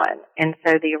another one. And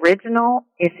so the original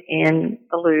is in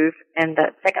the Louvre, and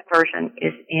the second version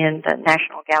is in the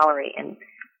National Gallery in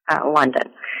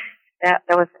London. That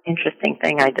was an interesting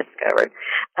thing I discovered.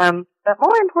 But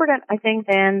more important, I think,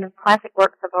 than the classic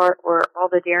works of art were all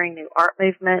the daring new art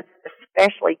movements,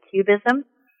 especially Cubism.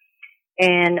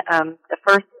 And the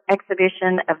first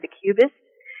exhibition of the Cubists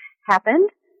happened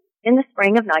in the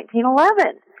spring of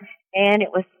 1911. And it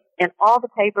was in all the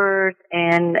papers,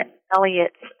 and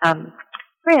Eliot's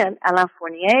friend, Alain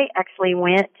Fournier, actually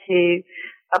went to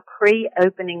a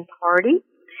pre-opening party,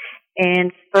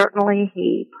 and certainly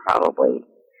he probably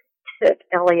took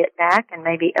Eliot back, and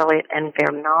maybe Eliot and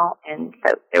Vernon, and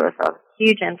so there was a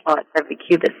huge influence of the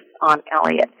Cubists on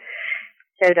Eliot.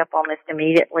 Showed up almost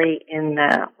immediately in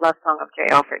the Love Song of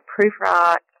J. Alfred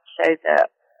Prufrock, shows up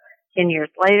 10 years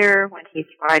later when he's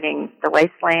writing The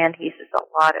Wasteland. He uses a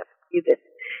lot of Cubist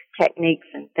techniques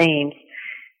and themes.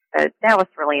 So that was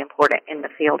really important in the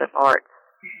field of art.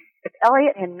 If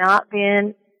Eliot had not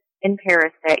been in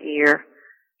Paris that year,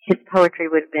 his poetry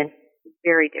would have been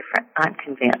very different, I'm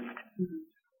convinced.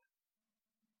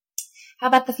 How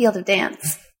about the field of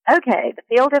dance? Okay,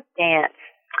 the field of dance.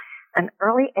 An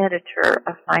early editor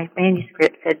of my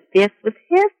manuscript said this was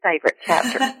his favorite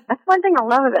chapter. That's one thing I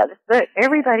love about this book.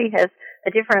 Everybody has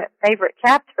a different favorite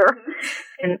chapter,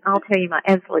 and I'll tell you my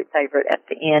absolute favorite at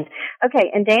the end.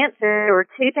 Okay, in dance, there were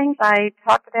two things I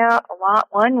talked about a lot.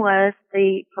 One was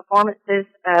the performances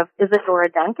of Isadora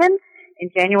Duncan in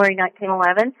January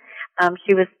 1911.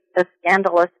 She was a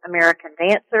scandalous American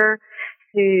dancer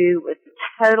who was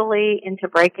totally into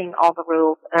breaking all the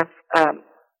rules of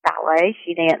ballet.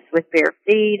 She danced with bare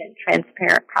feet and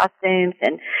transparent costumes,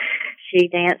 and she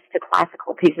danced to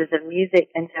classical pieces of music.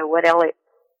 And so what Eliot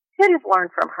could have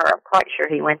learned from her, I'm quite sure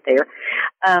he went there,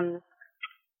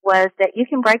 was that you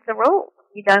can break the rules.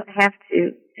 You don't have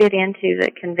to fit into the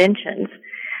conventions.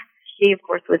 She, of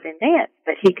course, was in dance,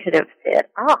 but he could have said,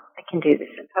 I can do this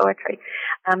in poetry.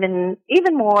 And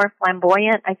even more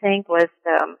flamboyant, I think, was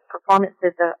the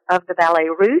performances of the Ballet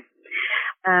Russe,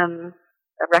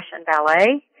 the Russian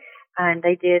ballet. And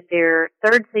they did their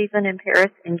third season in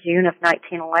Paris in June of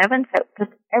 1911. So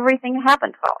just everything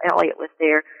happened while Eliot was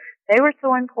there. They were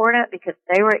so important because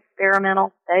they were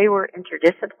experimental. They were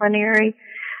interdisciplinary.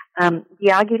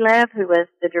 Diaghilev, who was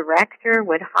the director,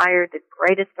 would hire the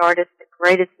greatest artists, the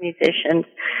greatest musicians,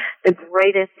 the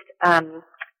greatest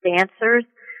dancers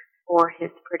for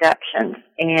his productions.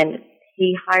 And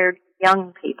he hired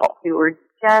young people who were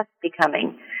just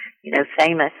becoming,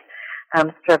 famous.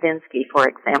 Stravinsky, for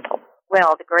example.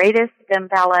 Well, the greatest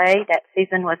ballet that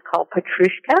season was called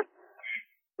Petrushka,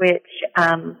 which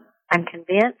I'm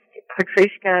convinced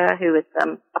Petrushka, who is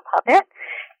a puppet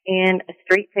in a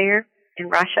street fair in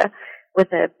Russia, was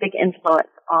a big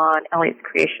influence on Eliot's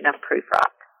creation of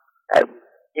Prufrock. So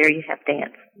there you have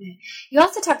dance. You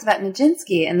also talked about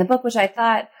Nijinsky in the book, which I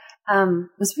thought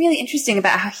was really interesting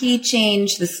about how he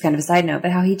changed, this is kind of a side note,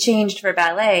 but how he changed for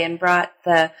ballet and brought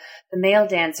the male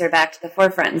dancer back to the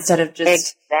forefront instead of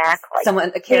just exactly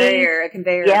a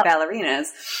conveyor of ballerinas.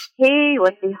 He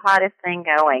was the hottest thing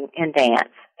going in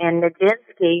dance. And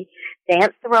Nijinsky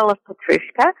danced the role of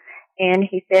Petrushka, and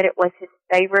he said it was his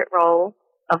favorite role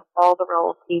of all the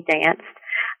roles he danced.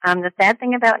 The sad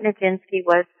thing about Nijinsky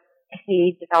was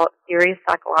he developed serious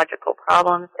psychological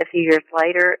problems a few years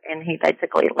later, and he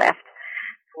basically left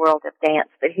the world of dance.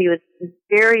 But he was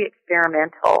very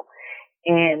experimental,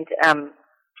 and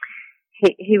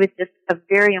he was just a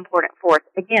very important force.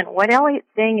 Again, what Eliot's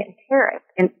seeing in Paris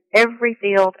in every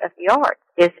field of the arts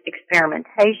is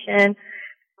experimentation,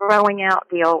 throwing out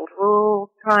the old rules,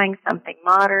 trying something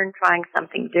modern, trying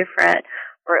something different,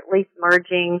 or at least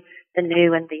merging the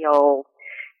new and the old.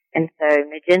 And so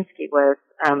Nijinsky was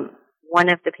one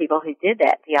of the people who did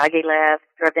that, Diaghilev,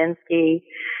 Stravinsky,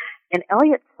 and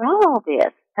Eliot saw all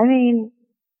this. I mean,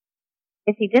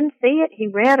 if he didn't see it, he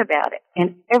read about it,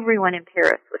 and everyone in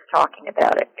Paris was talking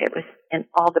about it. It was in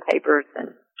all the papers, and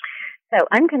so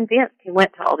I'm convinced he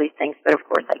went to all these things, but of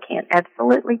course I can't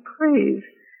absolutely prove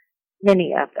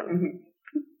many of them.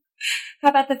 Mm-hmm. How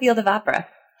about the field of opera?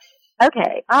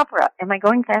 Okay, opera. Am I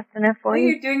going fast enough for you?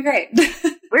 You're doing great.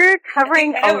 We're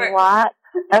covering a lot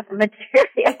of material.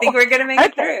 I think we're going to make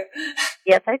it through.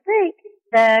 Yes, I think.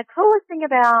 The coolest thing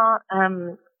about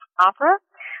opera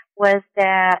was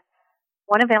that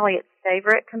one of Eliot's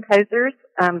favorite composers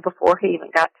before he even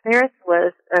got to Paris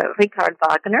was Richard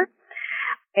Wagner.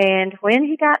 And when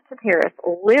he got to Paris,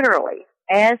 literally,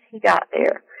 as he got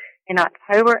there, in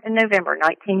October and November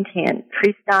 1910,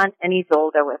 Tristan and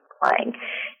Isolde was playing.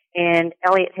 And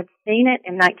Eliot had seen it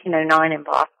in 1909 in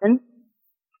Boston,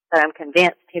 but I'm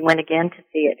convinced he went again to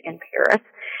see it in Paris.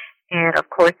 And, of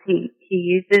course, he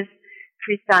uses,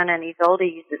 Tristan and Isolde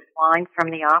uses lines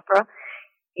from the opera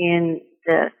in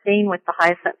the scene with the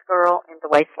Hyacinth Girl in The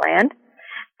Wasteland.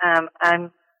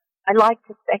 I like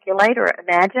to speculate or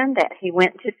imagine that he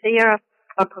went to see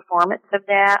a performance of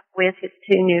that with his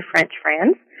two new French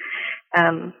friends,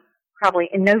 probably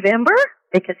in November,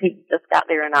 because he just got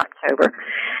there in October.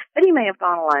 But he may have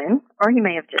gone alone, or he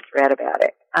may have just read about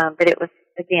it. But it was,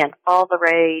 again, all the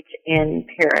rage in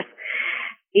Paris.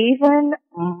 Even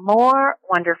more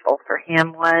wonderful for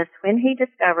him was when he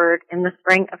discovered in the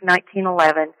spring of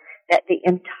 1911 that the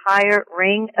entire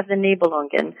Ring of the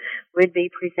Nibelungen would be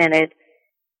presented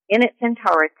in its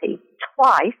entirety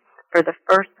twice for the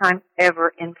first time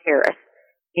ever in Paris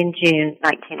in June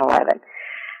 1911.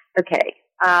 Okay,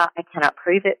 I cannot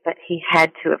prove it, but he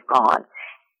had to have gone.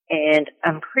 And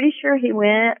I'm pretty sure he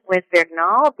went with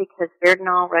Vergnal because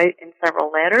Vergnal wrote in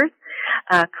several letters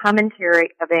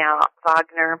commentary about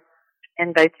Wagner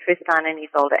and both Tristan and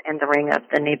Isolde and the Ring of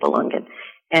the Nibelungen.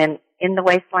 And in The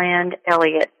Wasteland,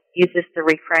 Eliot uses the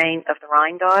refrain of the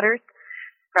Rhine Daughters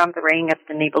from the Ring of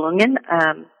the Nibelungen.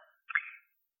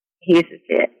 He uses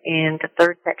it in the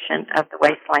third section of The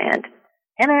Wasteland.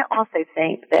 And I also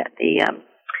think that the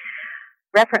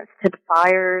reference to the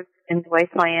fires in The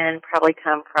Wasteland probably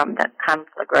come from the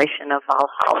conflagration of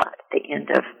Valhalla at the end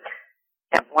of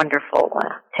that wonderful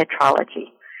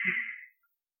tetralogy.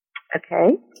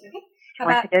 Okay.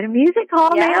 Want to go to music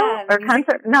hall now? Or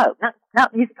concert? No,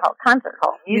 not music hall, concert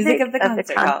hall. Music of the concert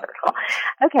hall.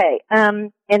 Okay.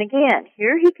 And again,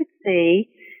 here he could see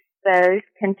those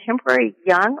contemporary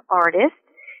young artists,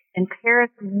 and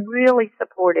Paris really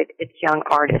supported its young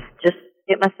artists. Just,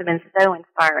 it must have been so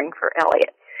inspiring for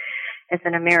Eliot as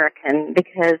an American,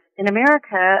 because in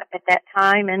America at that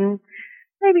time, and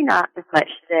maybe not as much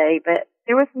today, but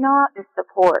there was not the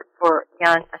support for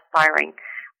young aspiring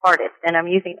artists, and I'm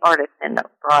using artists in the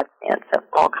broad sense of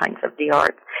all kinds of the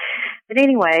arts. But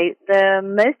anyway, the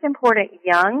most important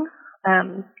young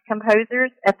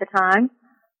composers at the time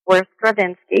were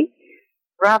Stravinsky,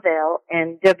 Ravel,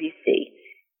 and Debussy,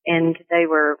 and they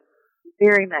were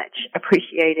very much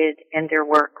appreciated, and their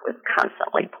work was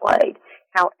constantly played.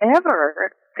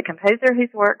 However, the composer whose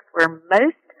works were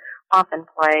most often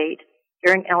played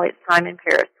during Eliot's time in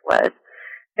Paris was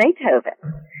Beethoven.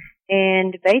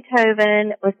 And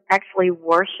Beethoven was actually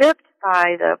worshipped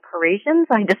by the Parisians.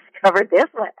 I discovered this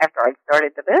after I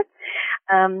started the book.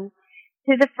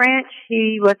 To the French,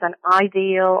 he was an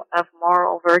ideal of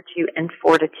moral virtue and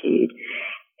fortitude.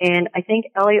 And I think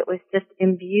Eliot was just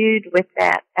imbued with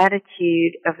that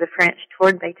attitude of the French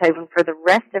toward Beethoven for the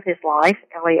rest of his life.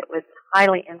 Eliot was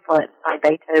highly influenced by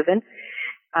Beethoven.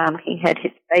 He had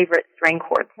his favorite string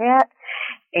quartet,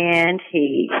 and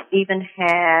he even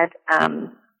had,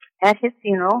 at his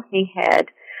funeral, he had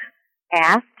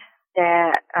asked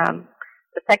that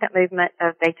the second movement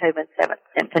of Beethoven's Seventh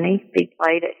Symphony be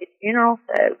played at his funeral,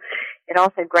 so it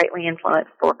also greatly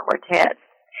influenced four quartets.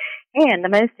 And the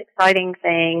most exciting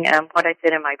thing, what I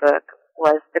said in my book,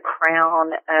 was the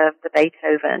crown of the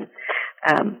Beethoven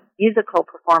musical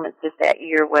performances that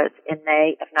year was in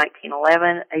May of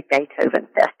 1911, a Beethoven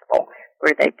festival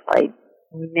where they played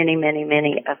many, many,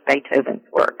 many of Beethoven's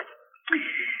works.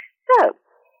 So,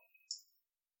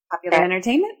 popular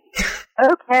entertainment?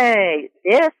 Okay,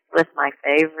 this was my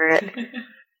favorite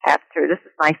pass-through. This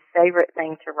is my favorite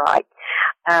thing to write.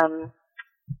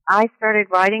 I started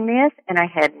writing this, and I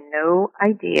had no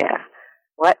idea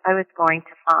what I was going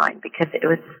to find because it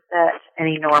was such an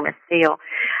enormous deal.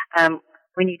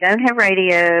 When you don't have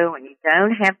radio, when you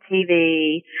don't have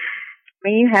TV,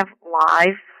 when you have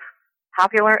live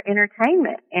popular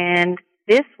entertainment, and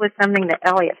this was something that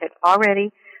Eliot had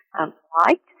already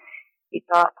liked. He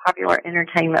thought popular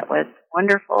entertainment was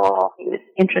wonderful. He was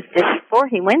interested before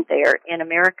he went there in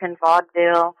American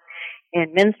vaudeville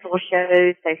and minstrel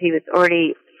shows, so he was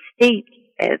already steeped,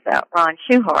 as Ron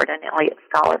Schuhart, an Eliot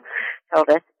scholar, told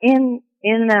us, in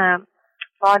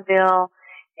vaudeville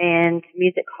and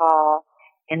music hall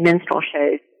and minstrel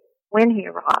shows when he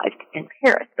arrived in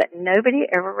Paris. But nobody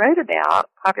ever wrote about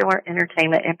popular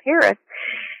entertainment in Paris.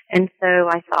 And so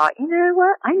I thought, you know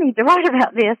what, I need to write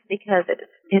about this because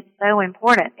it's so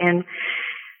important. And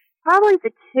probably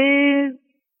the 2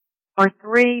 or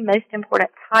 3 most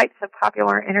important types of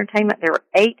popular entertainment, there were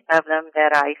 8 of them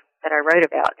that I wrote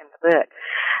about in the book.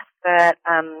 But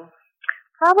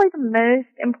probably the most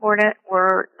important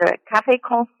were the Café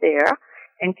Concert.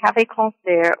 And Café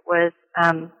Concert was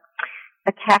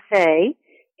a cafe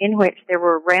in which there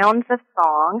were rounds of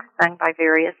songs sung by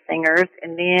various singers,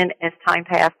 and then as time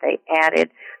passed, they added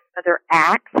other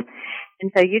acts.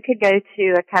 And so you could go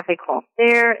to a Café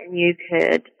Concert, and you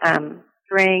could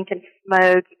drink and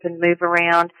smoke, you could move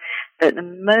around. But the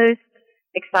most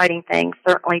exciting thing,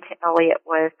 certainly to Eliot,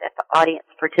 was that the audience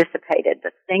participated.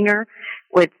 The singer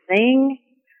would sing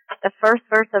the first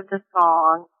verse of the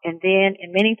song, and then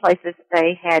in many places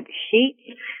they had sheets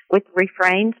with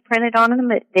refrains printed on them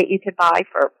that you could buy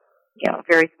for, a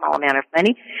very small amount of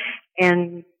money.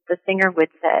 And the singer would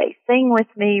say, "Sing with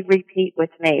me, repeat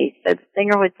with me." So the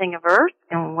singer would sing a verse,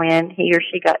 and when he or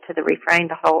she got to the refrain,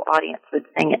 the whole audience would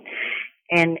sing it.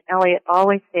 And Eliot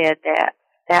always said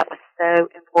that was so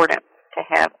important to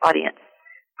have audience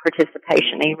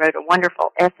participation. He wrote a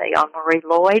wonderful essay on Marie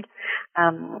Lloyd,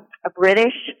 a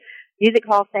British music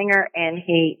hall singer, and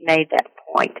he made that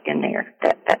point in there.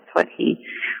 That's what he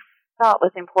thought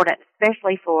was important,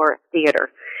 especially for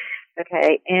theater.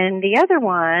 Okay, and the other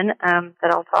one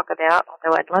that I'll talk about,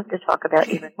 although I'd love to talk about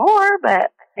even more,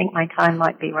 but I think my time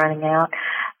might be running out,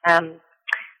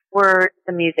 were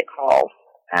the music halls.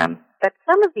 But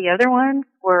some of the other ones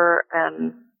were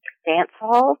dance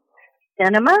halls,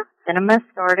 cinema. Cinema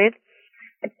started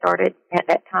at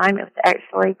that time. It was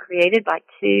actually created by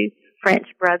 2 French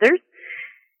brothers.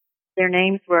 Their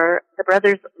names were the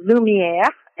brothers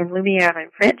Lumière, and Lumière in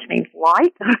French means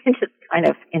light, which is kind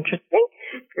of interesting,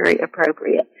 very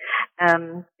appropriate.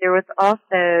 There was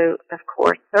also, of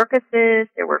course, circuses,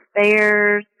 there were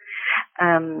fairs,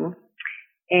 and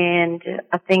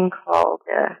a thing called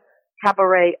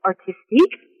cabaret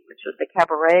artistique, which was the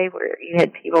cabaret where you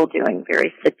had people doing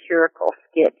very satirical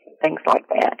skits and things like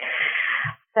that.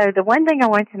 So the one thing I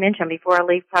want to mention before I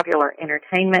leave popular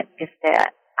entertainment is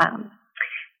that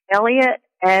Eliot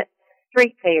at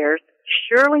street fairs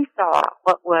surely saw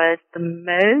what was the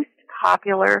most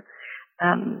popular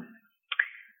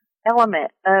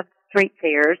element of street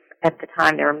fairs at the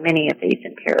time. There were many of these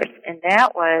in Paris, and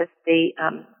that was the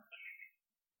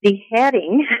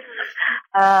beheading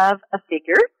of a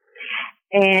figure,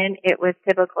 and it was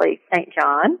typically St.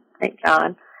 John. St.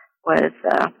 John was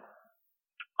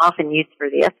often used for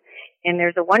this, and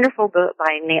there's a wonderful book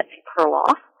by Nancy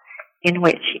Perloff in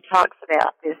which she talks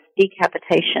about this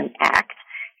decapitation act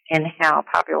and how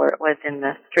popular it was in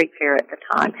the street fair at the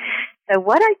time. So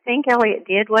what I think Eliot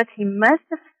did was he must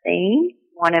have seen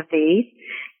one of these,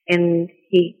 and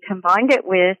he combined it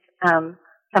with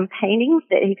some paintings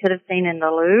that he could have seen in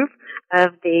the Louvre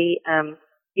of the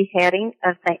beheading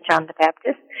of St. John the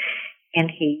Baptist, and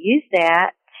he used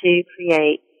that to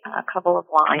create a couple of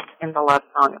lines in the love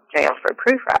song of J. Alfred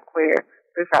Prufrock, where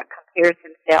Prufrock compares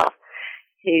himself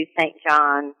to St.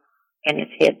 John and his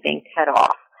head being cut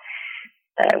off.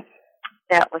 So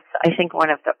that was, I think, one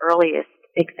of the earliest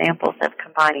examples of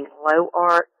combining low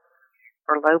art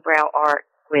or lowbrow art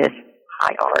with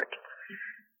high art.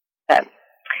 So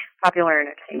popular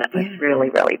entertainment was really,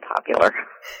 really popular.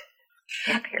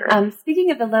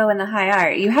 Speaking of the low and the high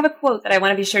art, you have a quote that I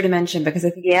want to be sure to mention because I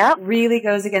think it really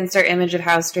goes against our image of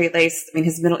how straight-laced. I mean,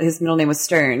 his middle name was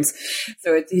Stearns,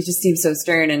 so he just seems so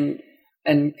stern and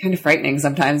and kind of frightening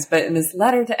sometimes, but in this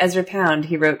letter to Ezra Pound,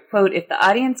 he wrote, quote, "If the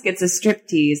audience gets a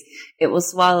striptease, it will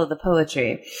swallow the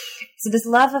poetry." So this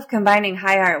love of combining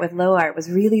high art with low art was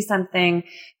really something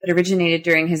that originated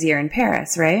during his year in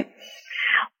Paris, right?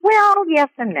 Well, yes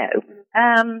and no.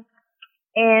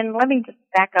 And let me just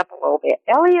back up a little bit.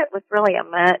 Eliot was really a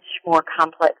much more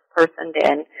complex person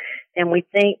than we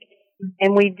think,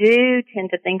 and we do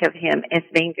tend to think of him as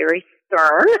being very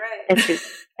stern, right, as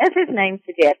his name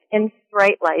suggests, and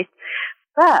straight-laced.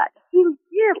 But he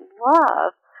did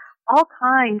love all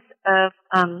kinds of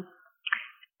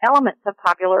elements of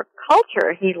popular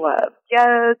culture. He loved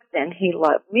jokes, and he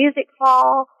loved music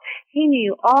hall. He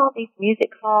knew all these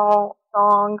music hall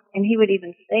songs, and he would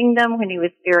even sing them when he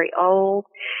was very old.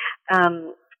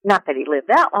 Not that he lived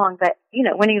that long, but,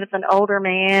 when he was an older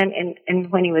man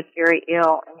and when he was very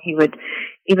ill, and he would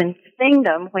even sing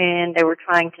them when they were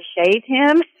trying to shave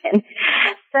him. And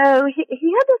so he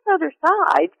had this other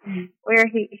side where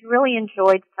he really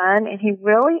enjoyed fun, and he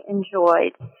really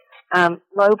enjoyed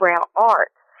lowbrow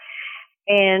art.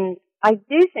 And I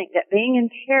do think that being in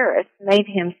Paris made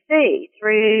him see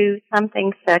through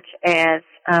something such as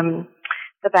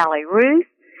the Ballet Russe,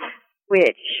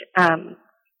 which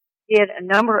did a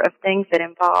number of things that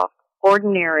involved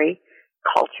ordinary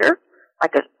culture,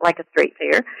 like a street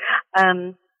fair.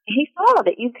 He saw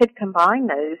that you could combine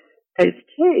those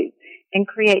two and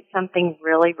create something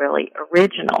really, really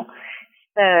original.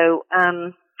 So,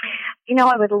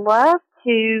 I would love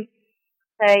to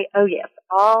say, oh yes,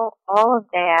 all of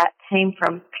that came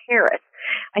from Paris.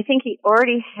 I think he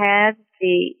already had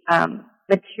the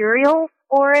material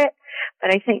for it,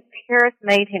 but I think Paris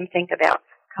made him think about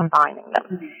combining them.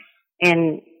 Mm-hmm.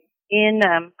 And in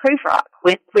Prufrock,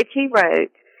 which he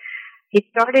wrote, he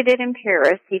started it in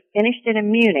Paris. He finished it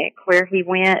in Munich, where he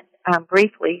went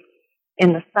briefly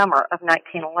in the summer of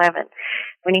 1911,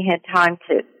 when he had time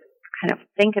to kind of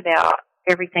think about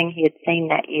everything he had seen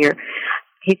that year.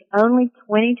 He's only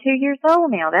 22 years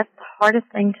old now. That's the hardest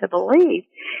thing to believe.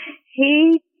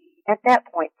 He, at that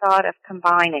point, thought of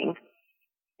combining,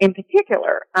 in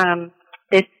particular,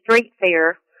 this street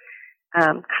fair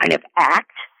kind of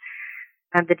act,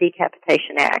 the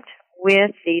Decapitation Act,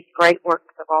 with these great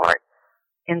works of art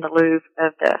in the Louvre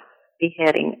of the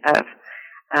beheading of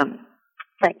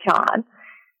St. John,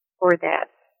 or that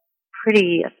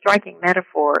pretty striking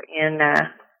metaphor in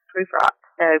Prufrock.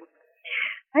 So,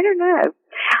 I don't know.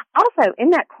 Also,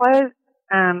 in that quote,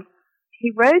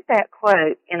 he wrote that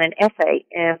quote in an essay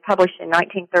published in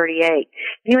 1938. And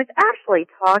he was actually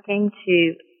talking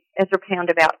to Ezra Pound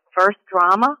about verse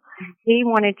drama. He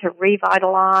wanted to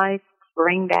revitalize,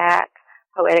 bring back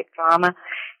poetic drama.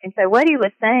 And so what he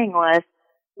was saying was,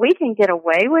 we can get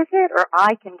away with it, or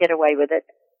I can get away with it,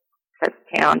 because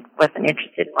Pound wasn't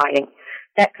interested in writing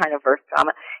that kind of verse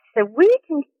drama. So we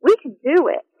can do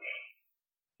it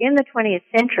in the 20th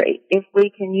century if we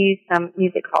can use some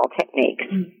music hall techniques.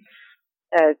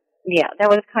 So, yeah, that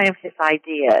was kind of his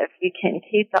idea. If you can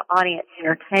keep the audience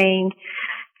entertained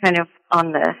kind of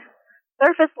on the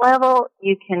surface level,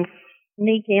 you can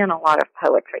sneak in a lot of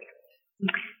poetry.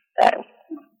 So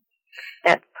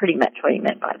that's pretty much what he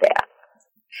meant by that.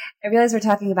 I realize we're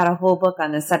talking about a whole book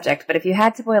on this subject, but if you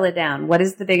had to boil it down, what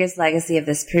is the biggest legacy of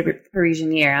this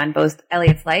Parisian year on both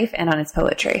Eliot's life and on his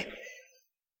poetry?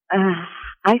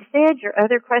 I said your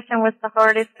other question was the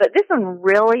hardest, but this one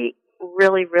really,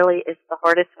 really, really is the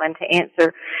hardest one to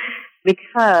answer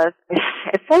because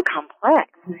it's so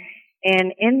complex.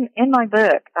 And in my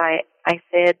book, I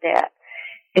said that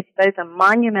it's both a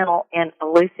monumental and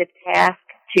elusive task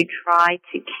to try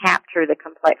to capture the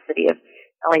complexity of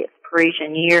Eliot's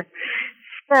Parisian year.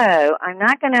 So I'm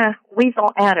not going to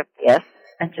weasel out of this.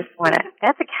 I just want to,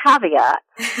 that's a caveat,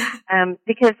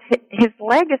 because his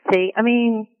legacy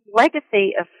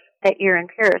of that year in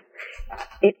Paris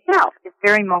itself is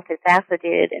very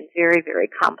multifaceted and very, very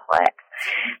complex.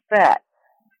 But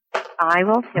I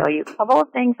will tell you a couple of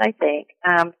things I think.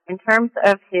 In terms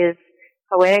of his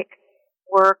poetic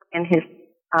work and his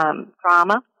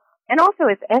drama, and also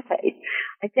his essays,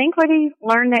 I think what he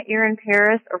learned that year in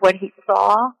Paris, or what he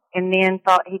saw and then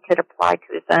thought he could apply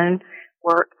to his own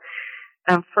work,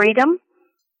 freedom,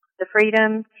 the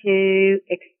freedom to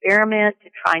experiment, to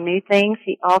try new things.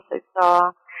 He also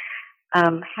saw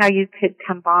how you could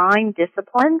combine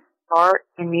disciplines, art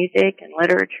and music and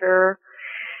literature.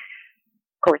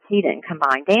 Of course, he didn't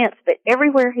combine dance, but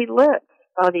everywhere he looked,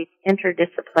 he saw these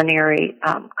interdisciplinary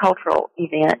cultural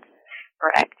events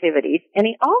or activities. And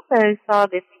he also saw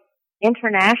this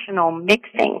international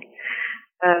mixing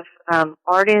of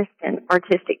artists and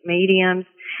artistic mediums.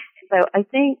 So I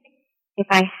think if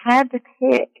I had to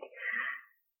pick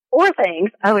four things,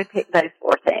 I would pick those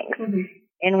four things. Mm-hmm.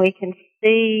 And we can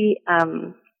see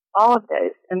all of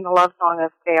those in the love song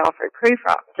of J. Alfred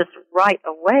Prufrock just right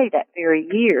away that very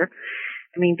year.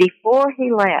 I mean, before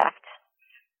he left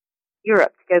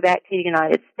Europe to go back to the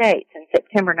United States in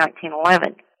September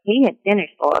 1911, he had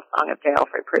finished the love song of J.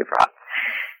 Alfred Prufrock.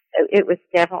 So it was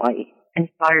definitely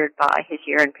inspired by his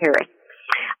year in Paris.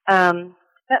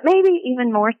 But maybe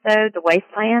even more so The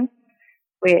Wasteland,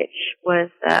 which was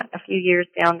a few years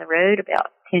down the road, about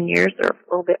 10 years or a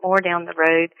little bit more down the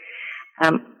road.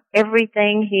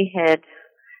 Everything he had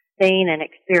seen and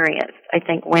experienced, I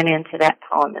think, went into that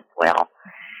poem as well.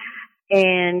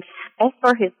 And as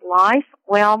for his life,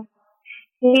 well,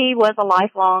 he was a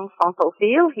lifelong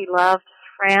Francophile. He loved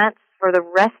France for the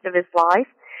rest of his life.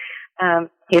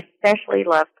 He especially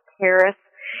loved Paris,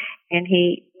 and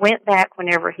he went back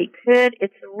whenever he could.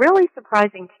 It's really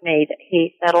surprising to me that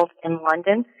he settled in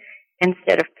London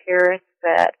instead of Paris,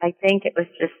 but I think it was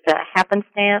just a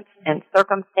happenstance and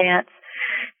circumstance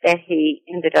that he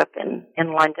ended up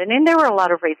in London. And there were a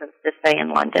lot of reasons to stay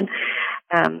in London.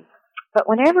 But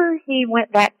whenever he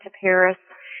went back to Paris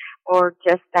or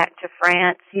just back to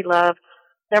France, he loved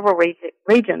several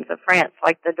regions of France,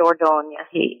 like the Dordogne.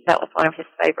 That was one of his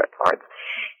favorite parts.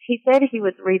 He said he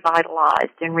was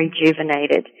revitalized and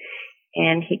rejuvenated,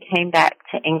 and he came back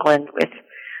to England with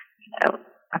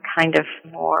a kind of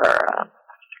more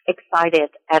excited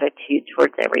attitude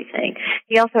towards everything.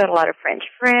 He also had a lot of French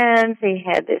friends. He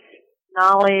had this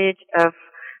knowledge of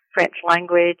French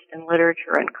language and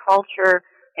literature and culture,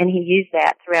 and he used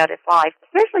that throughout his life,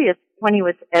 especially when he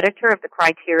was editor of the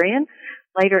Criterion.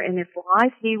 Later in his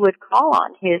life, he would call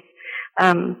on his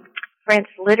French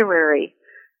literary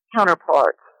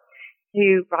counterparts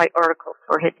to write articles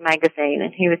for his magazine,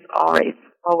 and he was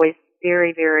always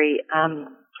very, very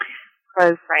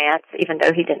pro-France, even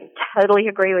though he didn't totally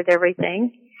agree with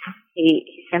everything.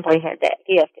 He simply had that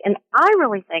gift. And I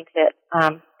really think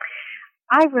that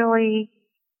I really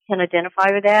can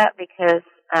identify with that because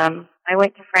I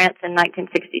went to France in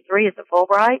 1963 as a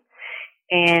Fulbright,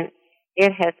 and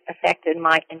it has affected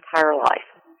my entire life,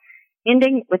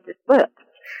 ending with this book.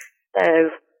 So,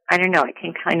 I don't know, I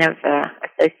can kind of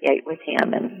associate with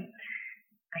him, and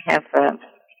I have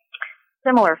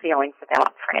similar feelings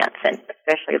about France, and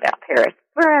especially about Paris,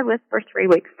 where I was for 3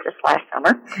 weeks just last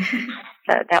summer.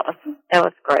 So that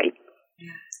was great.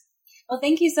 Well,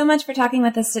 thank you so much for talking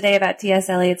with us today about T.S.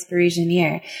 Eliot's Parisian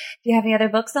Year. Do you have any other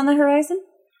books on the horizon?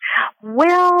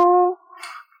 Well,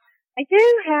 I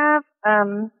do have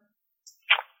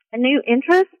a new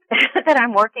interest that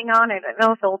I'm working on. I don't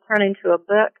know if it'll turn into a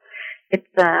book. It's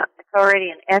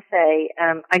already an essay.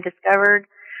 I discovered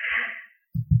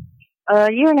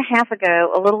a year and a half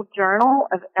ago a little journal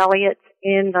of Eliot's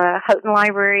in the Houghton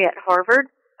Library at Harvard,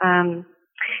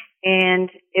 and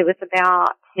it was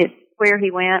about where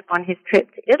he went on his trip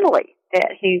to Italy.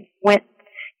 That he went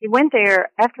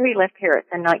there after he left Paris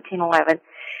in 1911,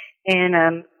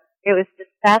 and it was just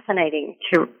fascinating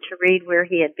to read where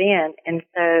he had been. And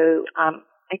so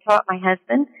I talked my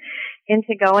husband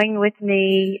into going with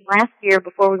me last year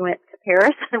before we went to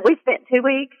Paris. We spent 2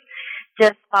 weeks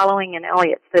just following in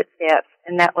Eliot's footsteps,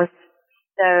 and that was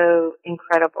so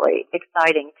incredibly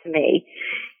exciting to me.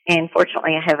 And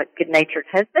fortunately, I have a good-natured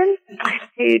husband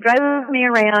who drove me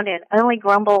around and only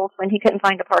grumbled when he couldn't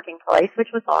find a parking place, which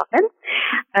was often.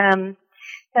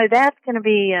 So that's going to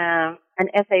be an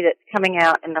essay that's coming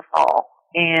out in the fall,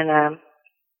 and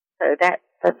so that's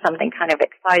something kind of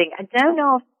exciting.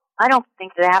 I don't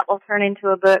think that will turn into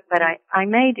a book, but I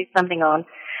may do something on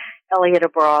Eliot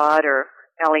abroad or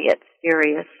Eliot's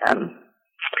various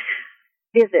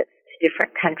visits to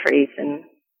different countries,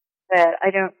 but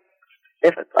I don't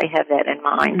specifically have that in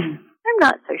mind. I'm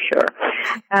not so sure.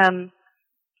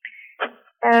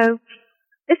 So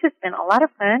this has been a lot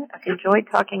of fun. I've enjoyed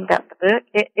talking about the book.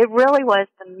 It really was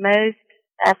the most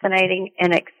fascinating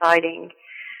and exciting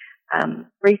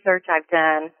research I've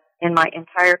done in my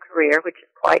entire career, which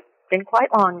has been quite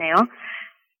long now.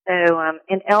 So,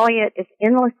 and Eliot is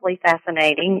endlessly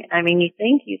fascinating. I mean, you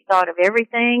think you've thought of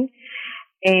everything,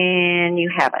 and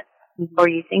you haven't. Or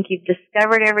you think you've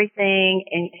discovered everything,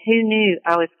 and who knew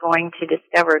I was going to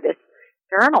discover this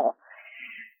journal?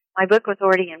 My book was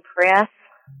already in press,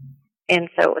 and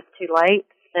so it was too late.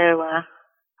 So,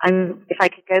 if I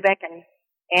could go back and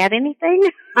add anything,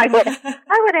 I would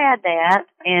add that.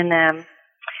 And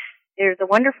there's a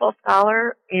wonderful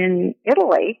scholar in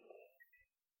Italy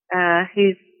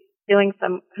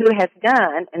who has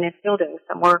done and is still doing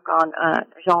some work on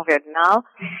Jean Verdinal,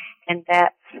 and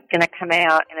that's going to come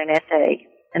out in an essay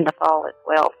in the fall as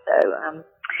well. So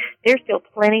there's still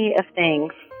plenty of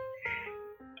things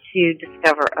to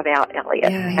discover about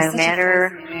Eliot. Yeah, No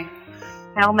matter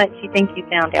how much you think you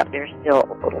found out, there's still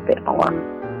a little bit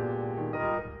more.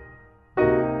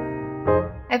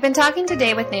 I've been talking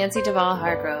today with Nancy Duvall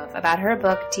Hargrove about her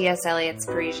book, T.S. Eliot's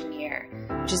Parisian Year,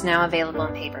 which is now available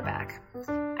in paperback.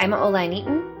 I'm Oline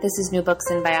Eaton. This is New Books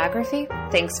in Biography.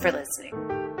 Thanks for listening.